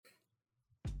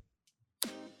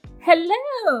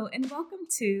Hello, and welcome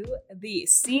to the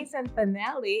season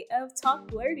finale of Talk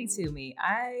Blurty to Me.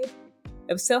 I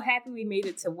am so happy we made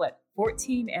it to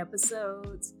 14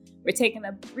 episodes. We're taking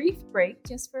a brief break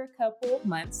just for a couple of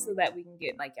months so that we can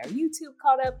get our YouTube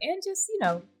caught up and just,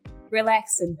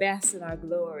 relax and bask in our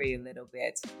glory a little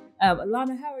bit.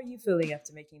 Alana, how are you feeling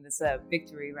after making this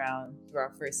victory round for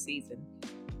our first season?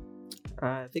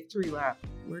 Victory lap.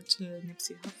 Word to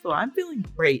Nipsey Hussle. I'm feeling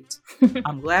great.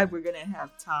 I'm glad we're gonna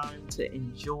have time to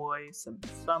enjoy some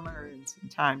summer and some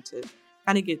time to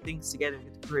kind of get things together,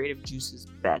 get the creative juices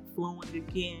back flowing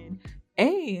again,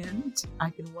 and I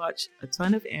can watch a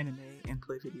ton of anime and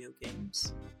play video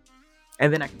games,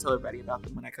 and then I can tell everybody about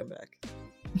them when I come back.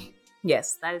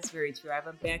 Yes, that is very true. I have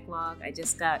a backlog. I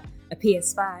just got a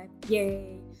PS5.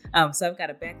 Yay. So I've got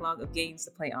a backlog of games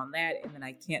to play on that, and then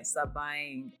I can't stop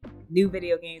buying new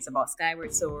video games. I bought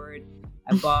Skyward Sword.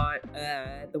 I bought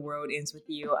The World Ends With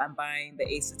You. I'm buying the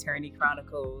Ace Attorney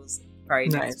Chronicles probably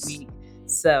next week.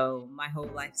 So my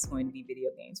whole life is going to be video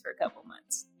games for a couple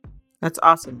months. That's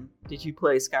awesome. Did you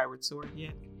play Skyward Sword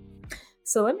yet?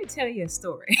 So let me tell you a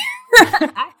story.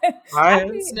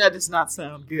 That does not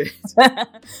sound good. So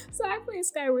I played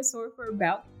Skyward Sword for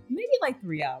about maybe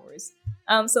 3 hours.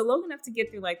 So long enough to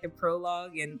get through the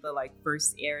prologue and the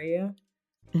first area.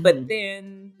 Mm-hmm. But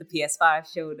then the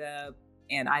PS5 showed up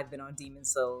and I've been on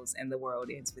Demon's Souls and The World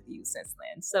Ends With You since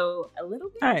then. So a little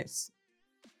bit. Nice.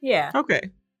 Yeah.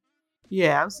 Okay.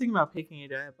 Yeah, I was thinking about picking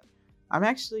it up. I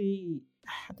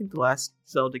think the last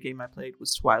Zelda game I played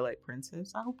was Twilight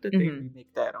Princess. I hope that they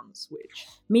remake that on the Switch.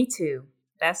 Me too.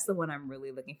 That's the one I'm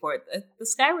really looking for. The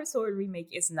Skyward Sword remake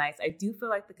is nice. I do feel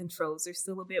like the controls are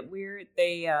still a bit weird.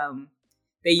 They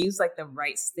use the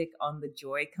right stick on the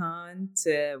Joy-Con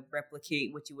to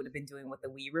replicate what you would have been doing with the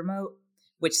Wii remote,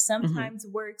 which sometimes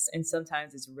works and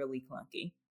sometimes it's really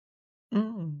clunky.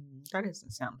 That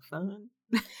doesn't sound fun.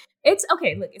 It's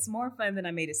okay. Look, it's more fun than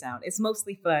I made it sound. It's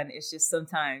mostly fun. It's just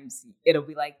sometimes it'll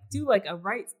be do a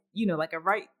right, a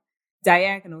right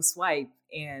diagonal swipe,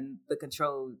 and the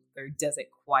controller doesn't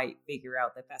quite figure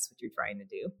out that that's what you're trying to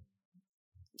do.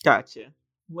 Gotcha.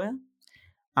 Well,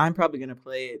 I'm probably gonna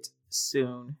play it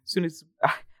soon as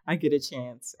I get a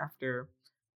chance after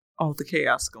all the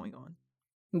chaos going on.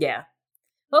 Yeah.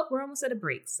 Well, we're almost at a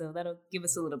break, so that'll give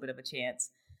us a little bit of a chance.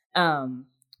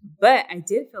 But I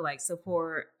did feel so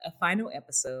for a final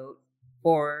episode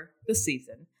for the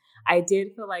season, I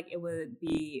did feel it would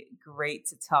be great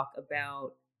to talk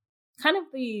about kind of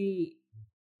the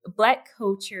Black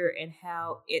culture and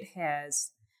how it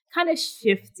has kind of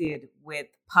shifted with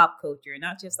pop culture,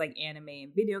 not just anime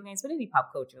and video games, but any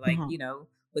pop culture,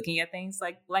 looking at things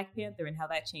like Black Panther and how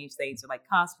that changed things, or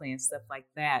cosplay and stuff like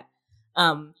that.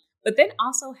 But then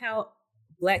also how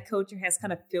Black culture has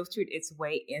kind of filtered its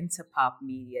way into pop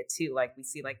media too. We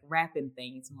see rapping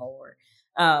things more.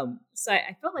 So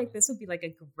I felt this would be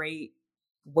a great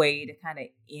way to kind of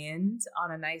end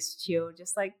on a nice chill,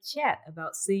 just chat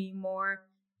about seeing more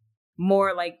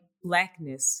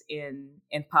Blackness in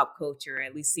pop culture,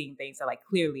 at least seeing things that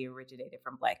clearly originated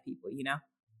from Black people,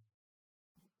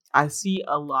 I see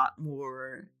a lot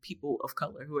more people of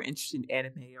color who are interested in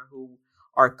anime or who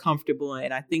are comfortable,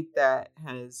 and I think that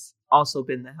has also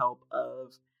been the help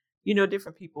of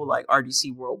different people like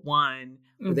RDC World One,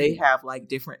 where they have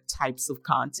different types of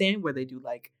content where they do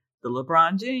the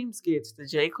LeBron James skits, the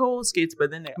J. Cole skits, but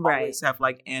then they always have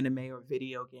anime or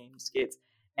video game skits.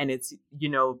 And it's,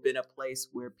 been a place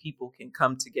where people can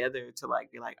come together to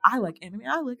be I like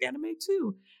anime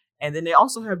too. And then they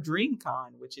also have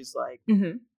DreamCon, which is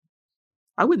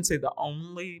I wouldn't say the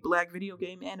only Black video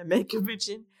game anime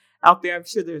convention out there. I'm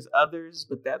sure there's others,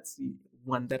 but that's the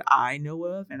one that I know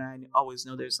of. And I always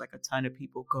know there's a ton of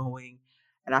people going.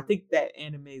 And I think that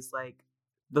anime is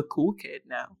the cool kid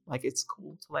now. It's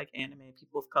cool to anime.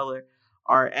 People of color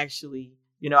are actually,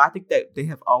 I think that they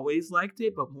have always liked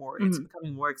it, but it's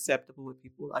becoming more acceptable with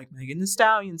people like Megan Thee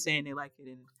Stallion saying they like it,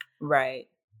 and right,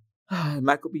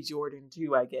 Michael B. Jordan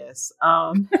too, I guess.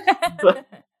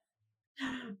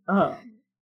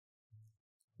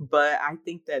 But I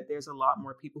think that there's a lot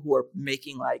more people who are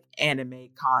making anime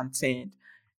content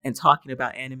and talking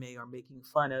about anime or making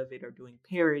fun of it or doing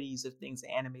parodies of things in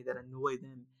anime that annoy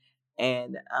them.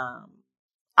 And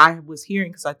I was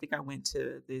hearing, because I think I went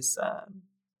to this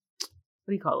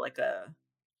what do you call it? A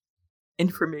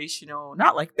informational,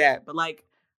 not like that, but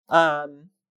a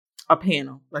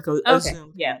panel, a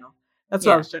Zoom panel. That's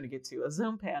what I was trying to get to, a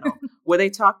Zoom panel where they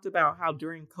talked about how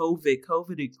during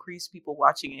COVID increased people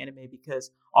watching anime because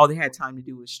all they had time to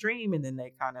do was stream, and then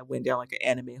they kind of went down an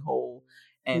anime hole.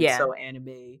 And so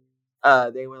anime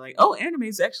they were like, oh, anime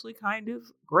is actually kind of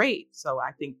great. So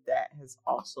I think that has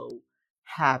also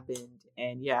happened.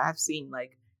 And yeah, I've seen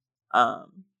like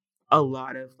a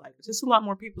lot of like just a lot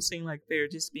more people seem like they're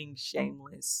just being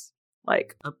shameless,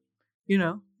 like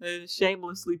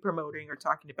shamelessly promoting or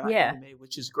talking about anime,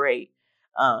 which is great.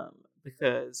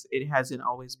 Because it hasn't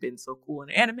always been so cool,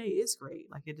 and anime is great.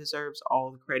 Like it deserves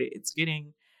all the credit it's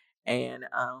getting, and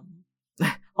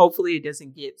hopefully it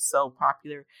doesn't get so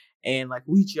popular. And like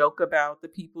we joke about the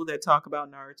people that talk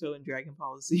about Naruto and Dragon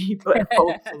Ball Z, but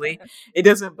hopefully it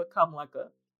doesn't become like a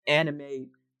anime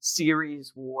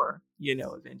series war,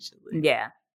 eventually.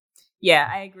 Yeah,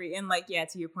 I agree. And like,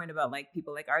 to your point about like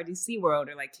people like RDC World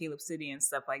or like Caleb City and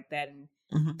stuff like that. And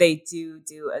they do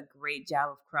a great job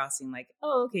of crossing like,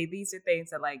 oh, okay, these are things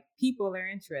that like people are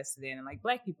interested in and like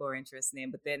Black people are interested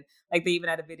in. But then like they even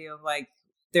had a video of like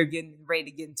they're getting ready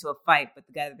to get into a fight, but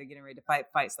the guy that they're getting ready to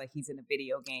fights like he's in a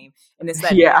video game. And it's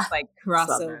that nice, like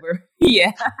crossover.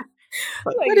 Yeah.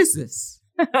 Like, what is this?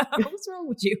 What's wrong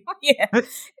with you? Yeah.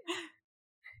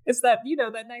 It's that,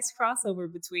 that nice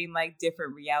crossover between like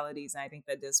different realities. And I think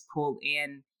that does pull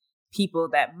in people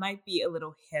that might be a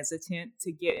little hesitant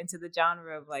to get into the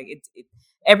genre of like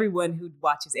everyone who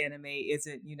watches anime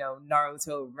isn't,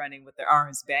 Naruto running with their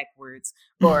arms backwards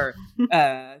or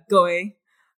going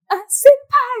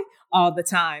senpai all the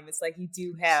time. It's like you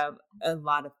do have a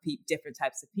lot of different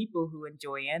types of people who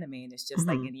enjoy anime, and it's just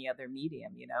like any other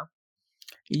medium,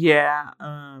 Yeah,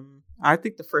 I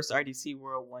think the first RDC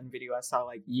World 1 video I saw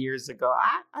like years ago,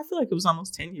 I feel like it was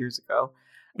almost 10 years ago,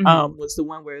 was the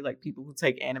one where like people who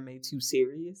take anime too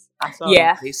serious. I saw it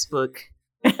on Facebook.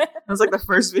 It was like the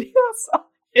first video I saw.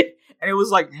 And it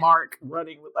was like Mark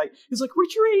running with like, he's like,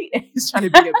 retreat! And he's trying to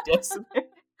beat up Decimate.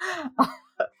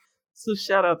 So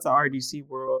shout out to RDC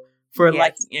World for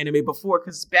liking anime before,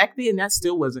 because back then that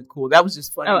still wasn't cool. That was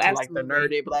just funny to like the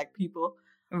nerdy Black people.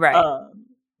 Right.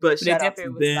 But shout out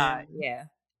to them. Yeah.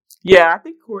 Yeah, I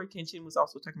think Corey Kenshin was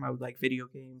also talking about like video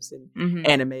games and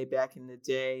anime back in the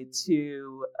day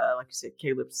too. Like you said,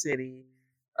 Caleb City.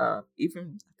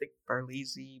 Even I think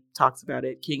Berlizzi talks about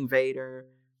it. King Vader.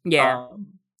 Yeah.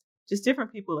 Just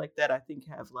different people like that I think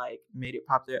have like made it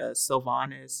popular.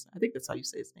 Sylvanas. I think that's how you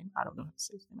say his name. I don't know how to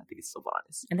say his name. I think it's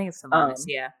Sylvanas. I think it's Sylvanas,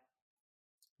 yeah.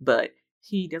 But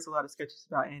he does a lot of sketches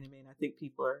about anime, and I think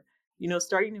people are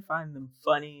starting to find them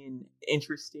funny and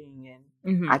interesting.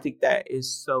 And I think that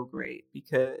is so great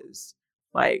because,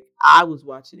 like, I was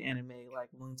watching anime, like,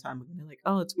 a long time ago, and they're like,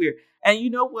 oh, it's weird. And you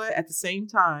know what? At the same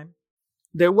time,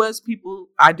 there was people,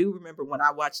 I do remember when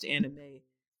I watched anime,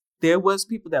 there was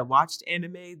people that watched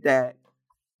anime that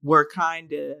were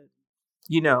kind of,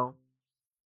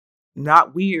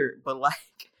 not weird, but, like,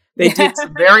 they did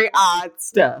some very odd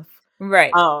stuff.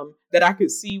 Right. That I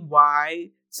could see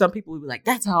why some people would be like,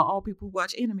 that's how all people who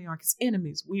watch anime are, because anime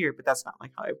is weird, but that's not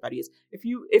like how everybody is. If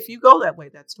you go that way,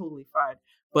 that's totally fine.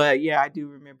 But yeah, I do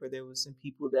remember there was some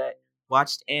people that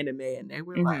watched anime and they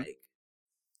were like,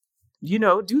 do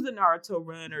the Naruto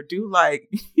run or do like,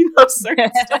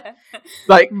 certain stuff.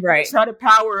 Like try to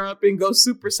power up and go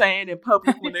Super Saiyan in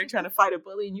public when they're trying to fight a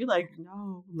bully. And you're like,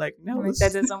 no. Like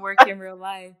that doesn't work in real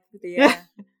life. Yeah.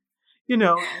 And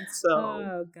so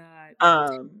oh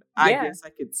God. I guess I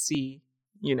could see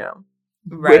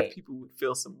where people would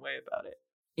feel some way about it.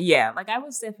 Yeah, like I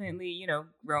was definitely,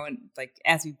 growing, like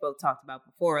as we both talked about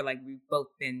before, like we've both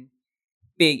been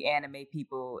big anime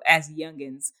people as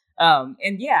youngins.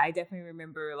 And yeah, I definitely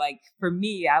remember, like, for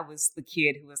me, I was the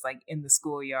kid who was like in the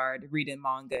schoolyard reading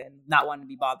manga and not wanting to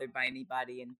be bothered by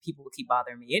anybody, and people would keep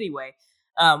bothering me anyway.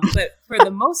 But for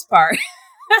the most part,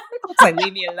 it's like,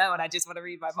 leave me alone. I just want to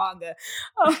read my manga.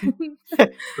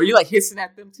 Were you like hissing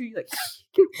at them too? You're like,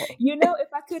 if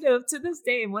I could have, to this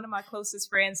day, one of my closest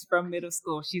friends from middle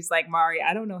school, she's like, Mari,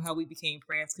 I don't know how we became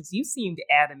friends because you seemed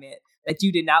adamant that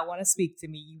you did not want to speak to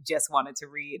me. You just wanted to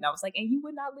read. And I was like, and you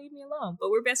would not leave me alone. But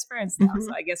we're best friends now.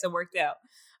 So I guess it worked out.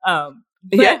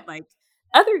 But like,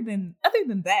 other than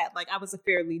that, like I was a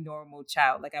fairly normal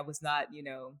child. Like I was not,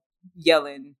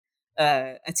 yelling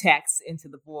attacks into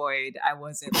the void. I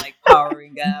wasn't like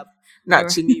powering up. Not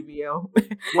Chinibio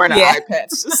wearing an eye patch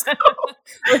to school.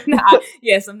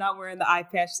 Yes, I'm not wearing the eye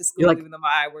patch to school, like, even though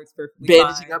my eye works perfectly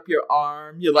bandaging fine. Up your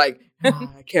arm. You're like,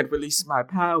 I can't release my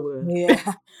power.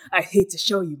 Yeah, I hate to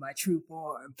show you my true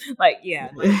form. Like,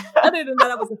 yeah. Like, other than that,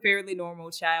 I was a fairly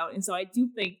normal child, and so I do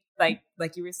think, like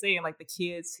you were saying, like the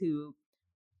kids who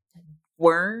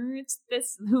weren't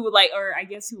who were like,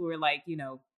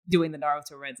 doing the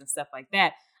Naruto runs and stuff like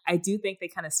that, I do think they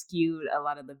kind of skewed a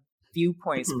lot of the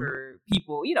viewpoints for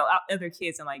people, other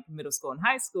kids in like middle school and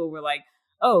high school were like,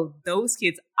 oh, those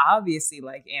kids obviously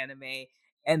like anime.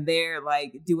 and they're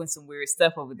like doing some weird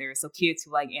stuff over there. So kids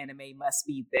who like anime must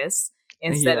be this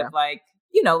instead Yeah. of like,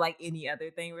 like any other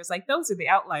thing where it's like, those are the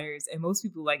outliers. And most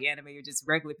people who like anime are just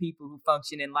regular people who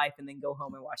function in life and then go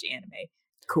home and watch anime.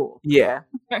 Cool. Yeah.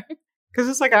 Because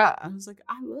it's like, I was like,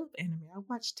 I love anime. I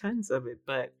watch tons of it,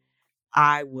 but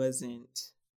I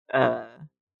wasn't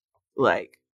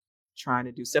like trying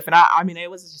to do stuff. And I mean, it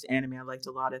wasn't just anime. I liked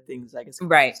a lot of things I guess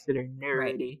Right. considered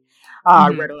nerdy. Right. I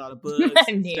read a lot of books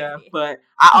and stuff, but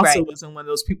I also wasn't one of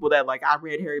those people that like I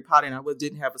read Harry Potter and I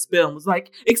didn't have a spell and was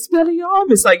like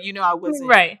Expelliarmus. Like, I wasn't.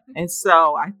 Right. And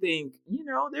so I think,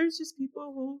 there's just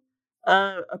people who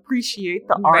appreciate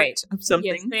the art of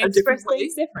something they a different way.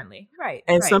 Things differently. Right.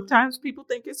 And sometimes people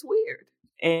think it's weird.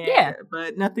 And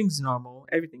but nothing's normal.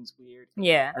 Everything's weird.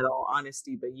 Yeah. In all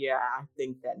honesty. But yeah, I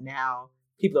think that now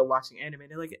people are watching anime and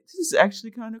they're like, this is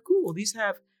actually kind of cool. These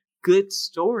have good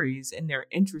stories and they're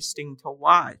interesting to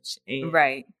watch. And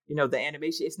right. The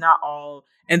animation, it's not all,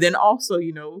 and then also,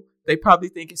 they probably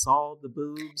think it's all the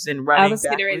boobs and running. I was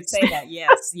getting ready to say that.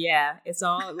 Yes, yeah, it's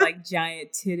all like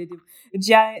giant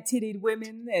titted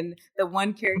women. And the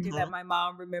one character that my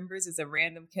mom remembers is a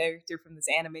random character from this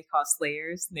anime called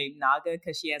Slayers named Naga,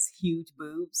 because she has huge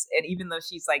boobs. And even though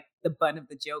she's like the butt of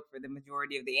the joke for the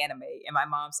majority of the anime, and my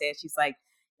mom said she's like,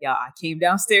 "Yeah, I came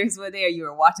downstairs one day, you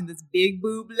were watching this big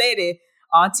boob lady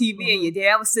on TV, and your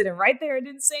dad was sitting right there and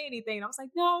didn't say anything." And I was like,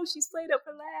 "No, she's played up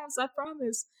her laughs, I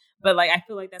promise." But like, I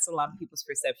feel like that's a lot of people's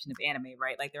perception of anime,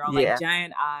 right? Like they're all like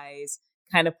giant eyes,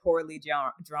 kind of poorly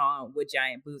drawn with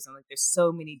giant boobs. And like, there's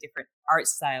so many different art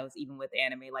styles, even with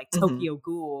anime. Like Tokyo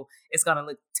Ghoul is gonna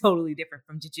look totally different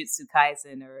from Jujutsu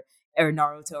Kaisen or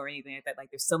Naruto or anything like that.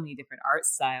 Like, there's so many different art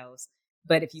styles.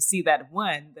 But if you see that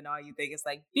one, then all you think is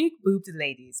like big boobed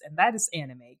ladies, and that is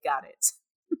anime. Got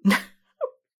it.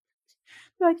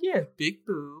 Like, yeah, big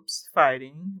boobs,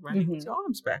 fighting, running with your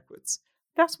arms backwards.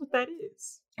 That's what that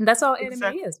is. And that's all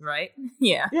anime is, right?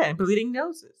 Yeah. Yeah, and bleeding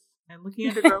noses and looking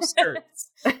at the girls'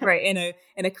 skirts. Right,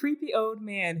 and a creepy old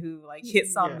man who like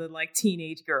hits on the like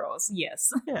teenage girls.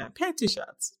 Yes. Yeah, panty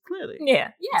shots, clearly.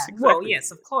 Yeah, yeah. Exactly well,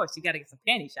 yes, of course. You got to get some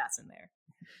panty shots in there.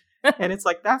 And it's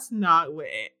like, that's not what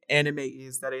anime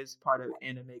is. That is part of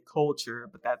anime culture,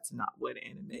 but that's not what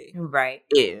anime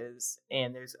is.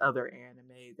 And there's other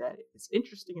anime that is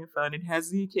interesting and fun. It has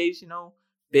the occasional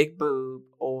big boob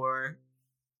or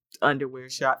underwear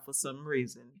shot for some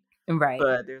reason. Right.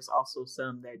 But there's also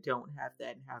some that don't have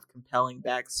that and have compelling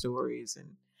backstories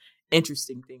and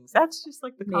interesting things. That's just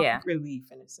like the comic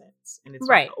relief in a sense. And it's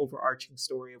like the overarching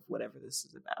story of whatever this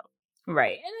is about.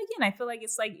 Right. And again, I feel like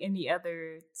it's like any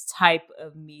other type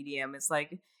of medium. It's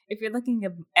like if you're looking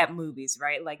at movies,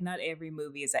 right? Like not every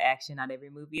movie is an action, not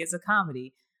every movie is a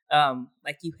comedy.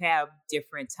 Like you have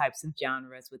different types of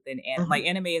genres within anime. Like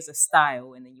anime is a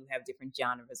style, and then you have different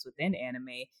genres within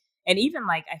anime. And even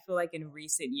like I feel like in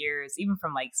recent years, even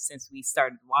from like since we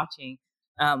started watching,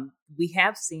 we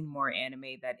have seen more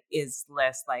anime that is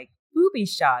less like booby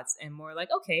shots and more like,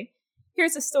 okay,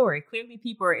 here's a story. Clearly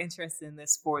people are interested in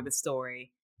this for the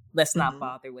story. Let's not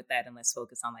bother with that, and let's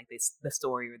focus on like the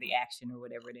story or the action or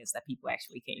whatever it is that people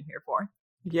actually came here for.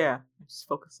 Yeah, just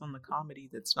focus on the comedy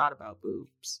that's not about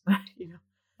boobs.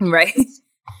 Right.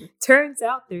 Turns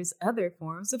out there's other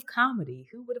forms of comedy.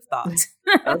 Who would have thought?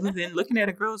 Other than looking at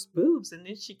a girl's boobs and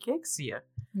then she kicks you.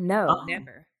 No,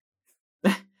 never.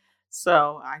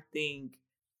 So I think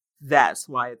that's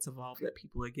why it's evolved, that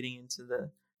people are getting into the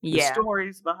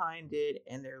stories behind it,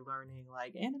 and they're learning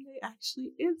like anime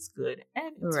actually is good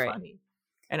and it's funny.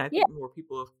 And I think more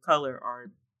people of color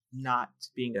are not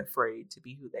being afraid to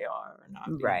be who they are, or not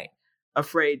being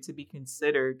afraid to be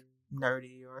considered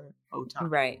nerdy or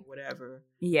otaku or whatever.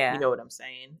 Yeah. You know what I'm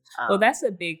saying? Well, that's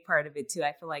a big part of it too.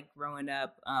 I feel like growing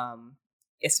up,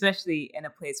 especially in a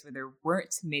place where there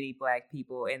weren't many Black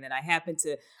people. And then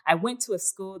I went to a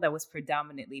school that was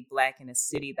predominantly Black in a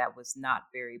city that was not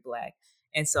very Black.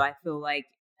 And so I feel like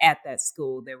at that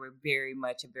school, there were very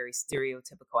much a very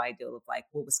stereotypical ideal of like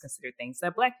what was considered things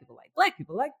that Black people like. Black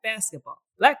people like basketball.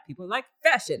 Black people like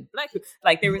fashion. Black people,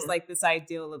 like there was like this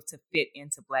ideal of to fit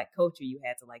into Black culture, you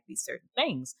had to like these certain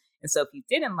things. And so if you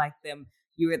didn't like them,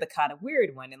 you were the kind of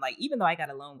weird one. And like, even though I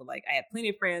got along with I had plenty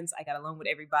of friends, I got along with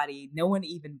everybody. No one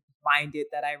even minded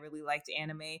that I really liked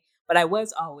anime, but I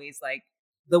was always like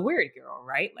the weird girl,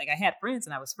 right? Like I had friends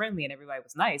and I was friendly and everybody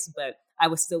was nice, but I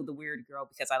was still the weird girl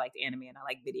because I liked anime and I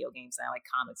like video games and I like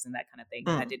comics and that kind of thing.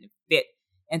 And I didn't fit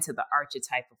into the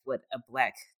archetype of what a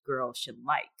Black girl should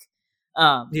like.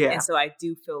 And so I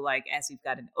do feel like as we've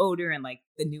gotten older and like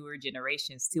the newer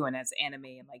generations too, and as anime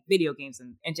and like video games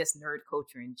and just nerd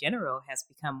culture in general has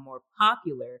become more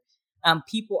popular,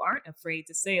 people aren't afraid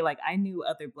to say, like, I knew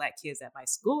other Black kids at my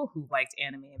school who liked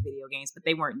anime and video games, but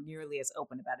they weren't nearly as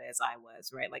open about it as I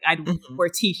was, right? Like, I'd Mhm. wear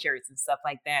T-shirts and stuff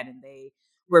like that, and they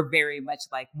were very much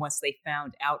like, once they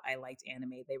found out I liked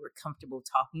anime, they were comfortable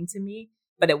talking to me,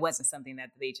 but it wasn't something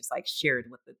that they just like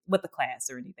shared with the class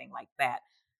or anything like that.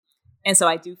 And so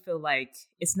I do feel like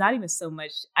it's not even so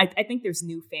much, I think there's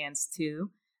new fans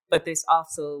too, but there's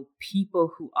also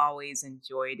people who always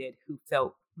enjoyed it who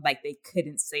felt like they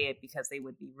couldn't say it because they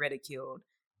would be ridiculed.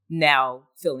 Now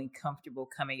feeling comfortable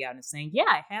coming out and saying, yeah,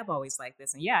 I have always liked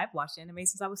this. And yeah, I've watched anime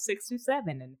since I was 6 or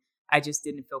 7. And I just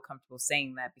didn't feel comfortable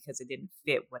saying that because it didn't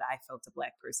fit what I felt a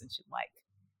Black person should like.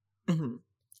 Mhm.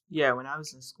 Yeah, when I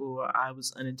was in school, I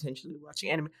was unintentionally watching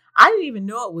anime. I didn't even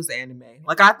know it was anime.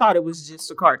 Like I thought it was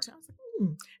just a cartoon. I was like,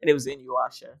 and it was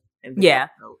Inuyasha and the Yeah.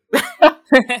 Death Note.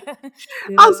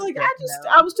 Good I was old like, Death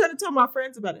I was trying to tell my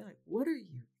friends about it. Like, what are you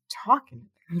talking about?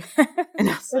 Note. And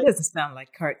I was That like, doesn't sound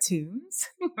like cartoons,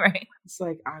 right? it's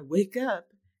like I wake up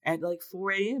at like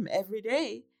 4 a.m. every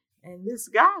day, and this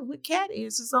guy with cat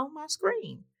ears is on my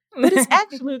screen. But it's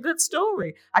actually a good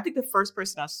story. I think the first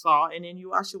person I saw in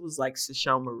Inuyasha was like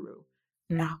Sesshomaru.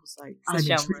 And I was like, I'm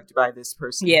Sesshomaru. intrigued by this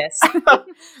person. Yes.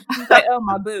 Like, oh,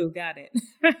 my boo, got it.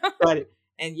 Got it.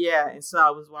 And yeah, and so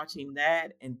I was watching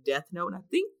that and Death Note, and I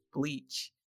think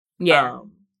Bleach. Yeah.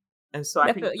 And so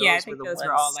I think those were the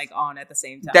were all ones like on at the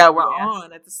same time. that were Yeah.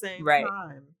 on at the same Right.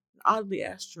 time. Oddly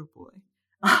Astro Boy.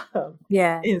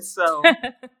 Yeah. And so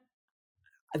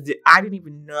I didn't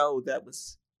even know that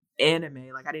was anime.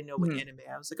 Like I didn't know what anime.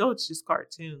 I was like, oh, it's just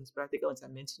cartoons. But I think once I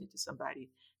mentioned it to somebody,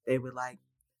 they were like,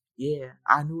 yeah,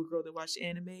 I knew a girl that watched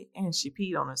anime and she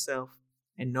peed on herself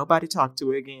and nobody talked to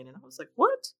her again. And I was like,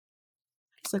 what?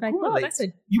 It's like, well, that's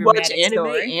a you watch dramatic anime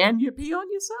story. and you pee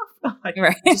on yourself? Like,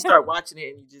 Right. you start watching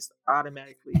it and you just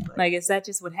automatically like, is that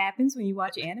just what happens when you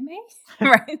watch anime?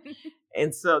 Right.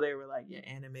 And so they were like, yeah,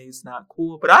 anime is not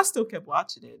cool. But I still kept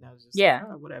watching it. And I was just like,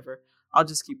 oh, whatever. I'll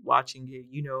just keep watching it,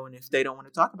 and if they don't want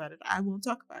to talk about it, I won't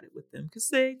talk about it with them because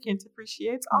they can't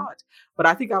appreciate art. But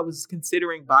I think I was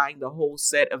considering buying the whole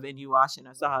set of Inuyasha, and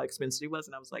I saw how expensive it was,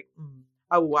 and I was like,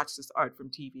 I will watch this art from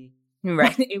TV.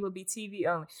 Right. It would be TV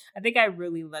only. I think I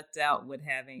really lucked out with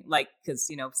having, like, because,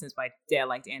 since my dad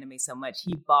liked anime so much,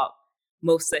 he bought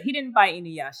he didn't buy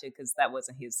Inuyasha because that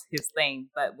wasn't his thing.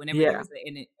 But whenever there was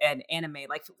an anime,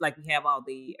 like we have all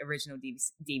the original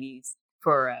DVDs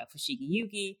for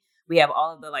Shigeyuki. We have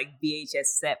all of the like VHS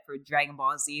set for Dragon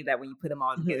Ball Z that when you put them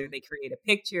all together, they create a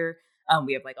picture.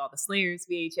 We have like all the Slayers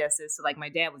VHSs. So like my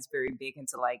dad was very big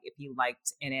into like if he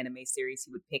liked an anime series,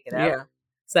 he would pick it up. Yeah.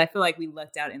 So I feel like we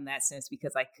lucked out in that sense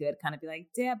because I could kind of be like,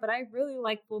 Dad, but I really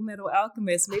like Full Metal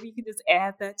Alchemist. Maybe you could just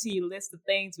add that to your list of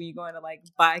things when you're going to like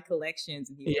buy collections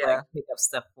and he would like pick up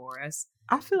stuff for us.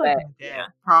 I feel like my dad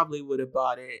probably would have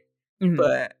bought it.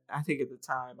 But I think at the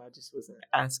time I just wasn't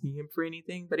asking him for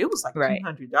anything. But it was like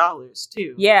 $200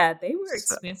 too. Yeah, they were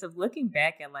expensive. Looking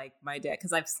back at like my dad,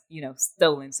 because I've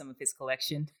stolen some of his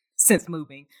collection since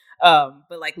moving.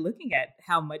 But like looking at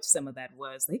how much some of that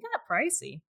was, they got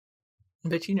pricey.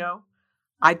 But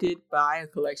I did buy a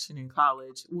collection in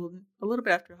college. Well, a little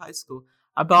bit after high school,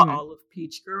 I bought all of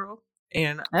Peach Girl,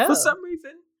 and for some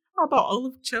reason, I bought all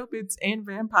of Chobits and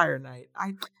Vampire Knight.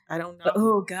 I don't know.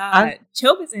 Oh God,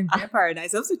 Chobits and Vampire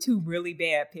Knight. Those are two really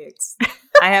bad picks.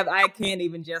 I can't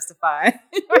even justify.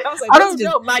 I was like, I don't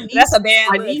know. That's a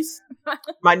bad list.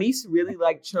 My niece really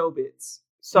liked Chobits,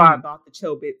 so I bought the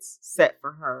Chobits set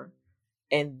for her.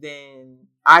 And then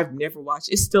I've never watched.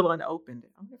 It's still unopened.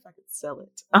 I wonder if I could sell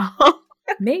it.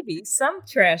 Maybe some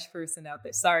trash person out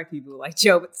there. Sorry, people like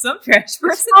Joe, but some trash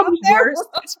person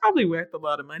It's probably worth a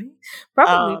lot of money.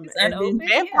 Probably. And then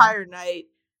Vampire Knight,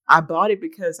 I bought it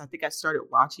because I think I started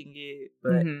watching it,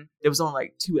 but there was only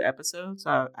like 2 episodes.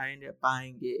 So I ended up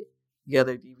buying the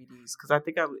other DVDs because I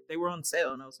think they were on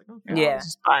sale, and I was like, okay, I'll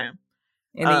just buy them.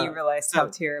 And then you realized how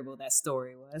terrible that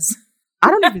story was. I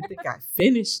don't even think I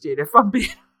finished it, if I'm being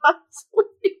honest with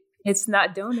you. It's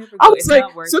not, don't ever go. It's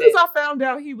not worth it. As soon as I found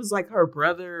out he was like her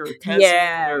brother or cousin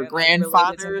or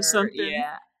grandfather or something.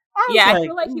 Yeah. I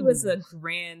feel like he was a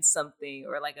grand something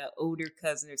or like an older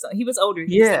cousin or something. He was older.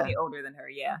 He was definitely older than her.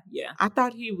 Yeah. Yeah. I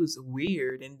thought he was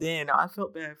weird. And then I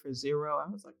felt bad for Zero. I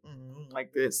was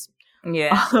like this.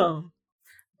 Yeah.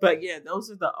 But yeah, those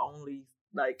are the only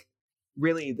like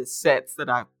really the sets that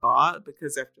I bought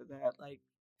because after that, like,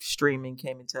 streaming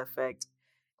came into effect,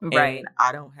 and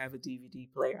I don't have a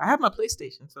DVD player. I have my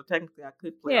PlayStation, so technically I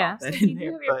could play all that in there.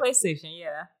 You have your PlayStation,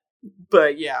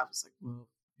 But yeah, I was like, well,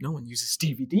 no one uses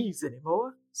DVDs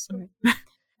anymore, so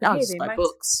now I just buy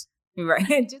books.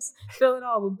 Right, just fill it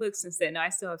all with books instead. No, I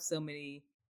still have so many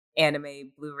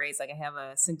anime Blu-rays. Like I have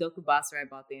a Sengoku Basara I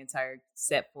bought the entire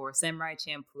set for, Samurai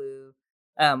Champloo,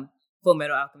 Full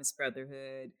Metal Alchemist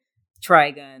Brotherhood,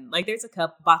 Trigun. Like there's a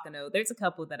couple, Bakano. There's a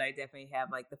couple that I definitely have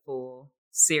like the full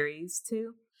series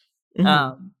too.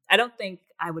 I don't think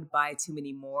I would buy too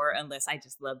many more unless I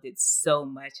just loved it so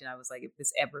much and I was like, if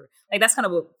this ever, like that's kind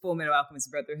of what Full Metal Alchemist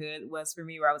Brotherhood was for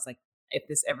me, where I was like, if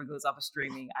this ever goes off of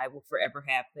streaming, I will forever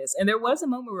have this. And there was a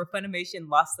moment where Funimation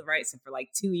lost the rights, and for like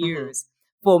 2 years,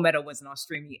 Full Metal wasn't on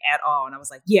streaming at all. And I was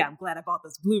like, yeah, I'm glad I bought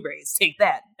those Blu-rays. Take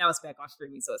that. Now it's back on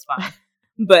streaming, so it's fine.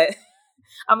 But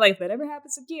I'm like, if that ever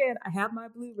happens again, I have my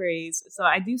Blu-rays. So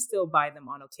I do still buy them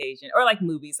on occasion. Or like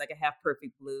movies, like I have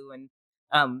Perfect Blue and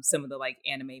some of the like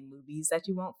anime movies that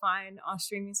you won't find on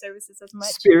streaming services as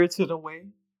much. Spirited Away.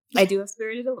 I do have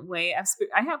Spirited Away.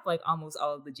 I have like almost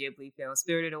all of the Ghibli films.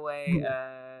 Spirited Away,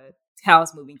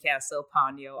 Howl's Moving Castle,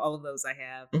 Ponyo, all of those I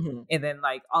have. And then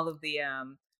like all of the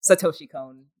Satoshi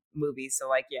Kon movies. So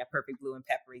like, yeah, Perfect Blue and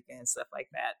Paprika and stuff like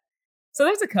that. So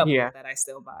there's a couple that I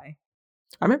still buy.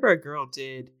 I remember a girl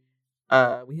did,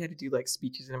 we had to do like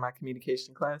speeches in my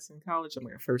communication class in college. I'm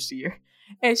like first year.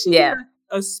 And she did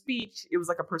a speech. It was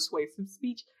like a persuasive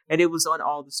speech. And it was on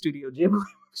all the Studio Ghibli.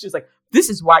 She was like, this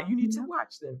is why you need to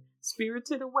watch them.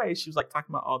 Spirited Away. She was like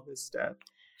talking about all this stuff.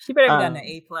 She better have gotten an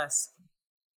A+. I was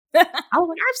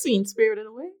like, I've seen Spirited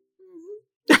Away.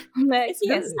 Yes,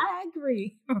 I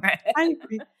agree. Right. I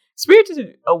agree.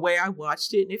 Spirited Away, I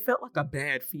watched it and it felt like a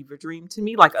bad fever dream to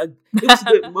me. Like it was a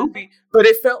good movie, but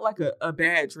it felt like a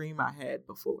bad dream I had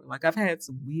before. Like I've had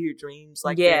some weird dreams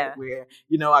like that where,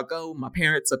 I go, my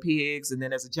parents are pigs, and then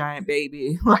there's a giant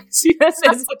baby. Like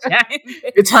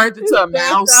it turns into a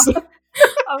mouse.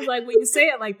 I was like, when you say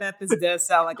it like that, this does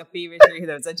sound like a fever dream.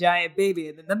 There's a giant baby,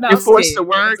 and then the mouse. You're forced to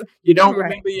work. You don't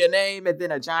remember your name, and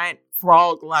then a giant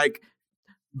frog like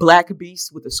black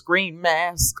beast with a scream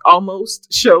mask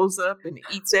almost shows up and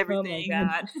eats everything. Oh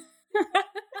my God.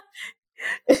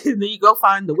 And then you go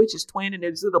find the witch's twin, and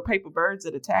there's little paper birds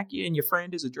that attack you, and your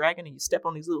friend is a dragon, and you step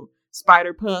on these little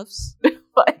spider puffs.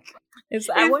 It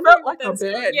felt like a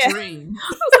bad dream. I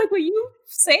was like, when you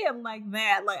say it like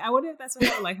that, like I wonder if that's what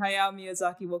happened. Like Hayao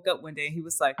Miyazaki woke up one day and he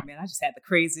was like, "Man, I just had the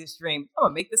craziest dream. I'm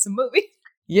gonna make this a movie."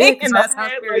 Yeah, and that's how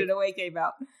Spirited Away came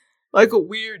out. Like a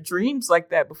weird dreams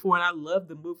like that before, and I love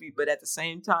the movie, but at the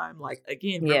same time, like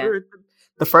again, remember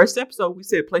the first episode we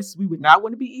said places we would not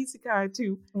want to be isekai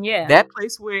to. Yeah, that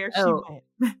place where she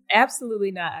went.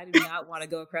 Absolutely not. I do not want to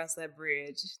go across that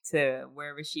bridge to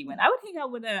wherever she went. I would hang out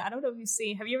with I don't know if you've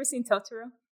seen. Have you ever seen Totoro?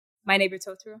 My Neighbor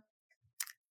Totoro.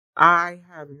 I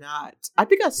have not. I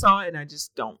think I saw it and I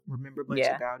just don't remember much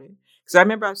about it. Because I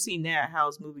remember I've seen that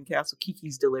Howl's Moving Castle,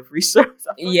 Kiki's Delivery Service.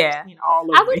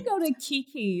 I would go to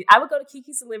Kiki. I would go to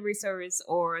Kiki's Delivery Service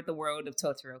or the World of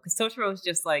Totoro. Because Totoro is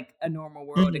just like a normal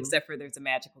world, except for there's a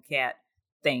magical cat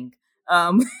thing. So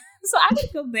I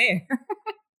would go there.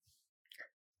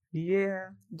 Yeah,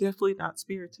 definitely not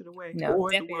Spirited Away. No,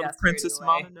 or the world of Princess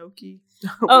Mononoke.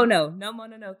 Oh no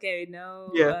Mononoke.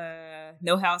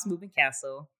 No Howl's Moving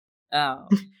Castle. I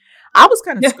was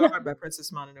kind of scarred by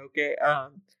Princess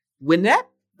Mononoke. When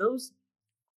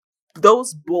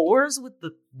those boars with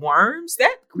the worms,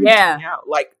 that creeped me out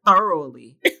like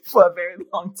thoroughly for a very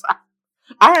long time.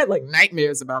 I had like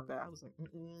nightmares about that. I was like,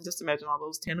 just imagine all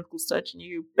those tentacles touching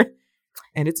you,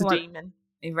 and it's a demon.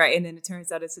 Right, and then it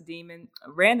turns out it's a demon.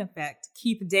 Random fact: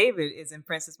 Keith David is in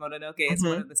Princess Mononoke as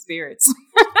one of the spirits.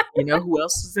 You know who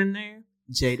else is in there?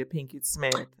 Jada Pinkett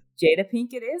Smith. Jada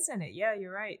Pinkett is in it. Yeah,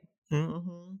 you're right.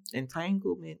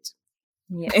 Entanglement.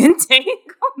 Yeah,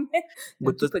 entanglement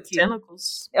with the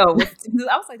tentacles. I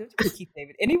was like, don't you put Keith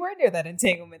David anywhere near that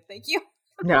entanglement? Thank you.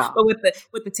 No, but with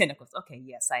the tentacles. Okay,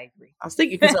 yes, I agree. I was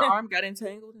thinking because her arm got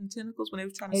entangled in tentacles when they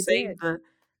were trying to save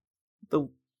the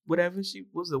whatever she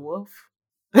was, a wolf.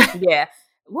 Yeah.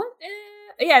 What?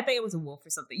 Yeah, I think it was a wolf or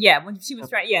something. Yeah, when she was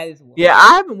trying. Yeah, it was a wolf. Yeah,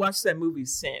 I haven't watched that movie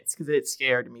since because it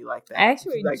scared me like that. I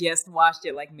actually just watched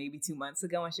it like maybe 2 months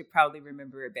ago. I should probably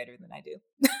remember it better than I do.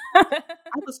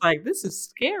 I was like, this is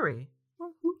scary.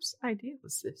 Well, whose idea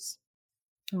was this?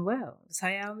 Well, it's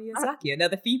Hayao Miyazaki.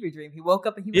 Another fever dream. He woke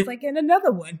up and he was like, in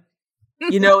another one.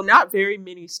 Not very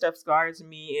many stuff scars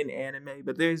me in anime,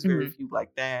 but there's very few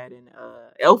like that. And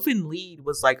Elfen Lied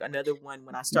was like another one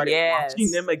when I started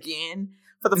watching them again.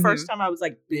 For the first time, I was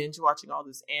like binge watching all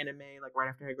this anime, like right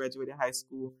after I graduated high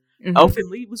school. Elfen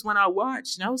Lied was when I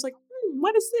watched, and I was like,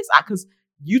 what is this? Because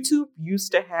YouTube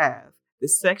used to have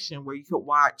this section where you could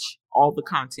watch all the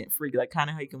content free, like kind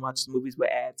of how you can watch the movies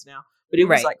with ads now. But it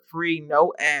was like free,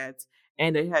 no ads.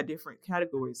 And they had different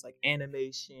categories like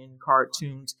animation,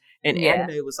 cartoons, and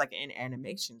anime was like in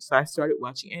animation. So I started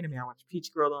watching anime. I watched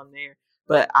Peach Girl on there.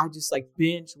 But I just like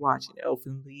binge watching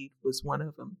Elfen Lied was one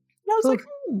of them. And I was like,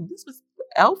 Oof. this was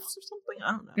elves or something.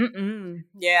 I don't know.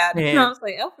 Yeah, I And was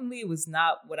like, Elfen Lied was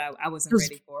not what I it wasn't was,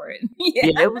 ready for it. yeah,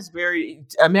 Yeah. it was very.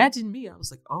 Imagine me. I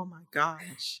was like, oh my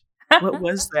gosh, what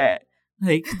was that?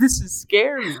 Like, this is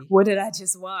scary. What did I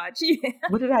just watch? Yeah.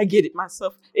 What did I get it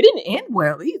myself? It didn't end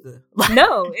well either. Like,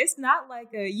 No, it's not like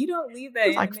you don't leave that it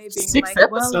was like anime being 6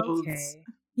 like, well, episodes. okay.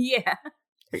 Yeah.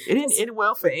 Like, it didn't end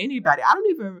well for anybody. I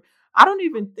don't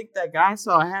even think that guy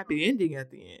saw a happy ending at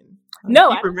the end. Like, No, he I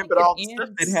don't think remembered all the it stuff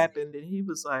that ends. happened, and he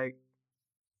was like,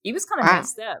 He was kind of wow,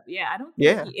 messed up. Yeah, I don't think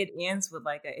yeah. it ends with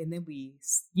like a, and then we,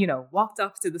 walked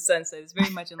off to the sunset. It's very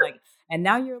much in like, and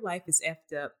now your life is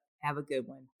effed up. Have a good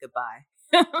one. Goodbye.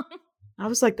 I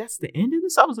was like, that's the end of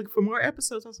this? I was looking for more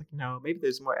episodes. I was like, no, maybe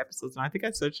there's more episodes. And I think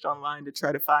I searched online to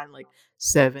try to find like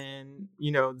 7,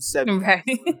 the 7. Right.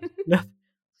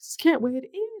 Just can't wait it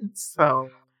ends. So,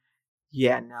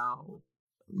 yeah, no.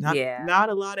 Yeah. Not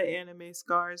a lot of anime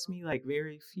scars me. Like,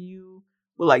 very few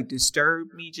will like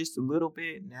disturb me just a little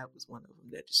bit. And that was one of them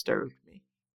that disturbed me.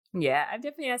 Yeah, I've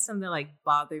definitely had something like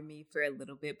bother me for a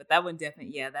little bit, but that one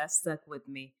definitely, that stuck with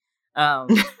me. I'm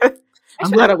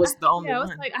glad I was the only I was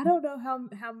one. like, I don't know how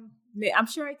I'm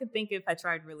sure I could think if I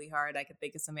tried really hard, I could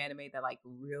think of some anime that like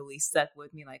really stuck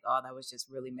with me. Like, oh, that was just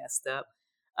really messed up.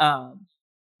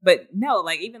 But no,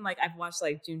 like even like I've watched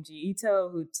like Junji Ito,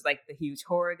 who's like the huge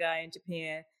horror guy in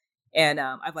Japan. And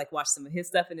I've like watched some of his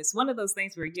stuff, and it's one of those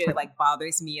things where it like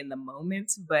bothers me in the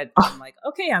moment, but I'm like,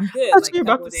 okay, I'm good. Like a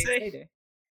couple of days later.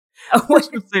 I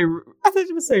thought you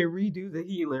would say redo the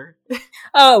healer.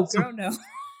 Oh, girl, no.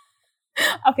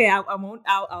 Okay, I won't.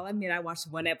 I'll admit I watched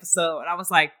one episode, and I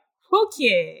was like,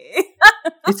 okay,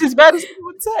 it's as bad as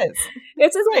everyone says.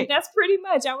 It's as great. That's pretty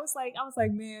much. I was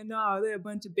like, man, no, they're a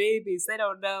bunch of babies. They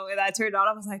don't know. And I turned on.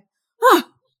 I was like,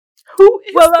 who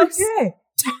is this? Okay.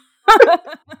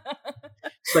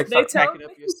 It's like, stop packing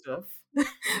up your stuff.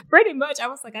 Pretty much. I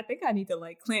was like, I think I need to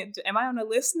like cleanse. Am I on a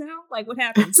list now? Like, what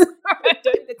happens? Do I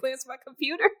need to cleanse my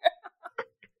computer?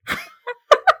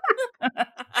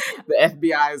 The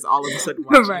FBI is all of a sudden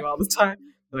watching you all the time.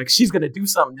 They're like, she's gonna do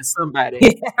something to somebody.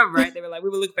 Yeah, right. They were like, we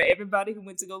will look for everybody who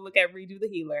went to go look at Redo the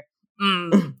Healer.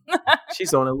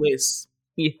 She's on a list.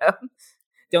 Yeah.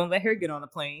 Don't let her get on a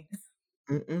plane.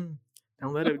 Don't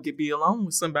let her be alone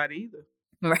with somebody either.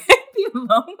 Right? Be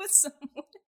alone with someone.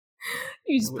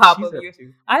 You just pop up here.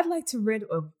 I'd like to rent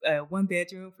a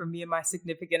 1-bedroom for me and my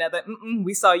significant other.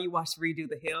 We saw you watch Redo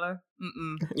the Healer.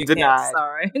 You denied.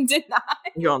 Sorry, denied.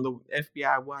 You're on the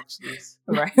FBI watch list.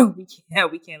 Right?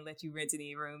 We can't let you rent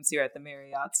any rooms here at the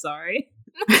Marriott. Sorry.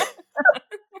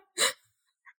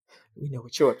 We know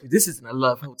what you're up to. This isn't a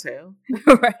love hotel,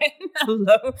 right?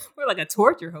 We're like a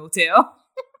torture hotel.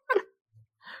 I'm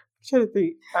trying to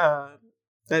think.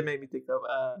 That made me think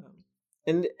of.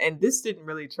 And this didn't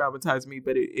really traumatize me,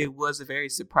 but it was a very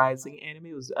surprising anime.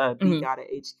 It was Bigata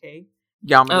HK,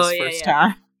 Yama's first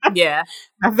time. Yeah.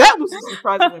 Now, that was a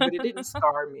surprising one, but it didn't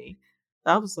scar me.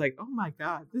 I was like, oh my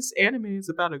God, this anime is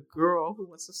about a girl who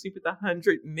wants to sleep with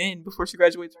 100 men before she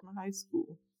graduates from high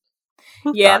school.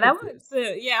 Yeah, that was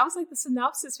I was like, the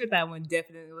synopsis for that one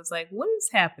definitely was like, what is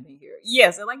happening here?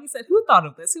 Yes, and like you said, who thought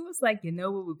of this? Who was like,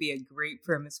 what would be a great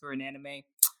premise for an anime?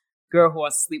 Girl who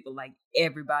wants to sleep with like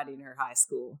everybody in her high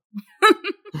school.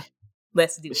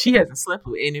 Let's do it. She hasn't slept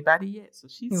with anybody yet, so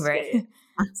she's scared.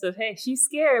 So hey, she's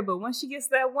scared, but once she gets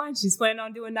that one, she's planning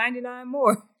on doing 99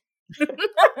 more.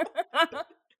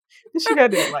 She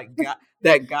had that like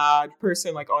that God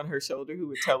person like on her shoulder who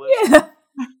would tell her.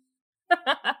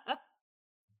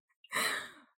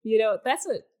 Yeah. That's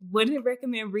what wouldn't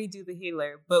recommend Redo the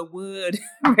Healer, but would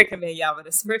recommend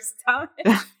Yamada's first time.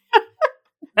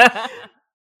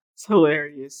 It's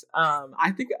hilarious.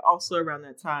 I think also around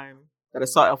that time that I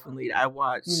saw Elfen Lied, I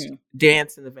watched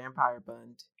Dance in the Vampire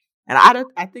Bund, and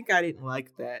I think I didn't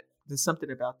like that. There's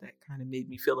something about that kind of made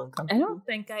me feel uncomfortable. I don't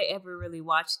think I ever really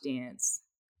watched Dance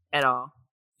at all.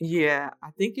 Yeah,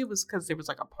 I think it was because there was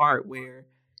like a part where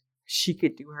she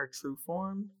could do her true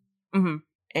form,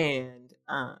 and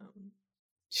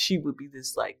she would be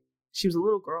this like, she was a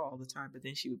little girl all the time, but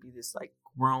then she would be this like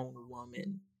grown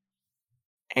woman,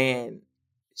 and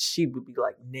she would be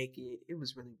like naked. It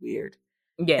was really weird.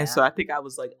 Yeah. And so I think I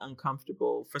was like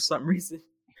uncomfortable for some reason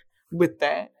with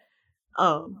that.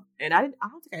 And I don't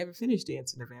think I ever finished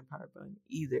Dance in the Vampire Bund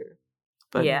either.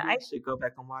 But maybe I should go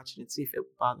back and watch it and see if it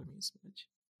would bother me as much.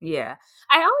 Yeah.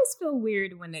 I always feel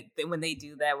weird when they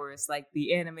do that, where it's like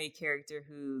the anime character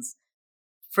who's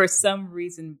for some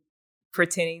reason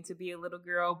pretending to be a little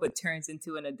girl but turns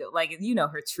into an adult. Like,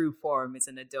 her true form is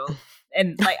an adult.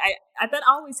 And like I that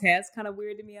always has kind of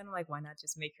weird to me. I'm like, why not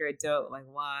just make her adult? Like,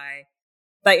 why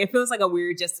Like, it feels like a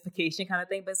weird justification kind of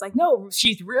thing, but it's like, no,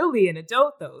 she's really an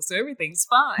adult though, so everything's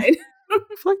fine. I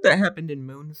feel like that happened in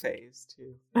Moon Phase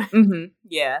too.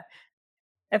 Yeah.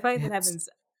 I feel like that It's happens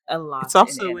a lot it's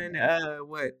also in anime.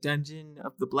 what, Dungeon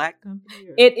of the Black Company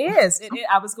or It is.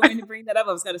 I was going to bring that up.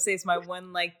 I was going to say it's my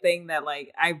one like thing that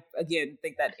like I again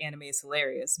think that anime is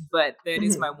hilarious, but that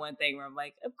is my one thing where I'm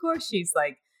like, of course she's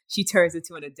like she turns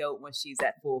into an adult when she's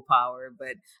at full power,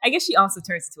 but I guess she also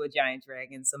turns into a giant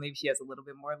dragon, so maybe she has a little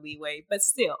bit more leeway, but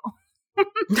still.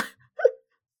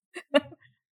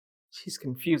 she's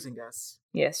confusing us.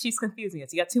 Yes, she's confusing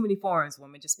us. You got too many forms,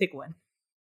 woman. Just pick one.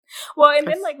 Well, and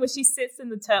then like when she sits in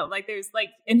the tub, like there's like,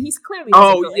 and he's clearly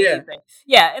doesn't feel anything.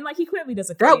 Yeah, and like he clearly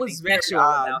doesn't feel anything sexual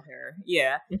about her.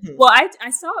 Yeah. Well,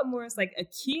 I saw it more as like a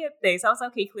kid thing. So I was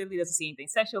like, okay, he clearly doesn't see anything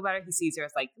sexual about her. He sees her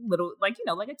as like little, like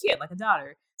like a kid, like a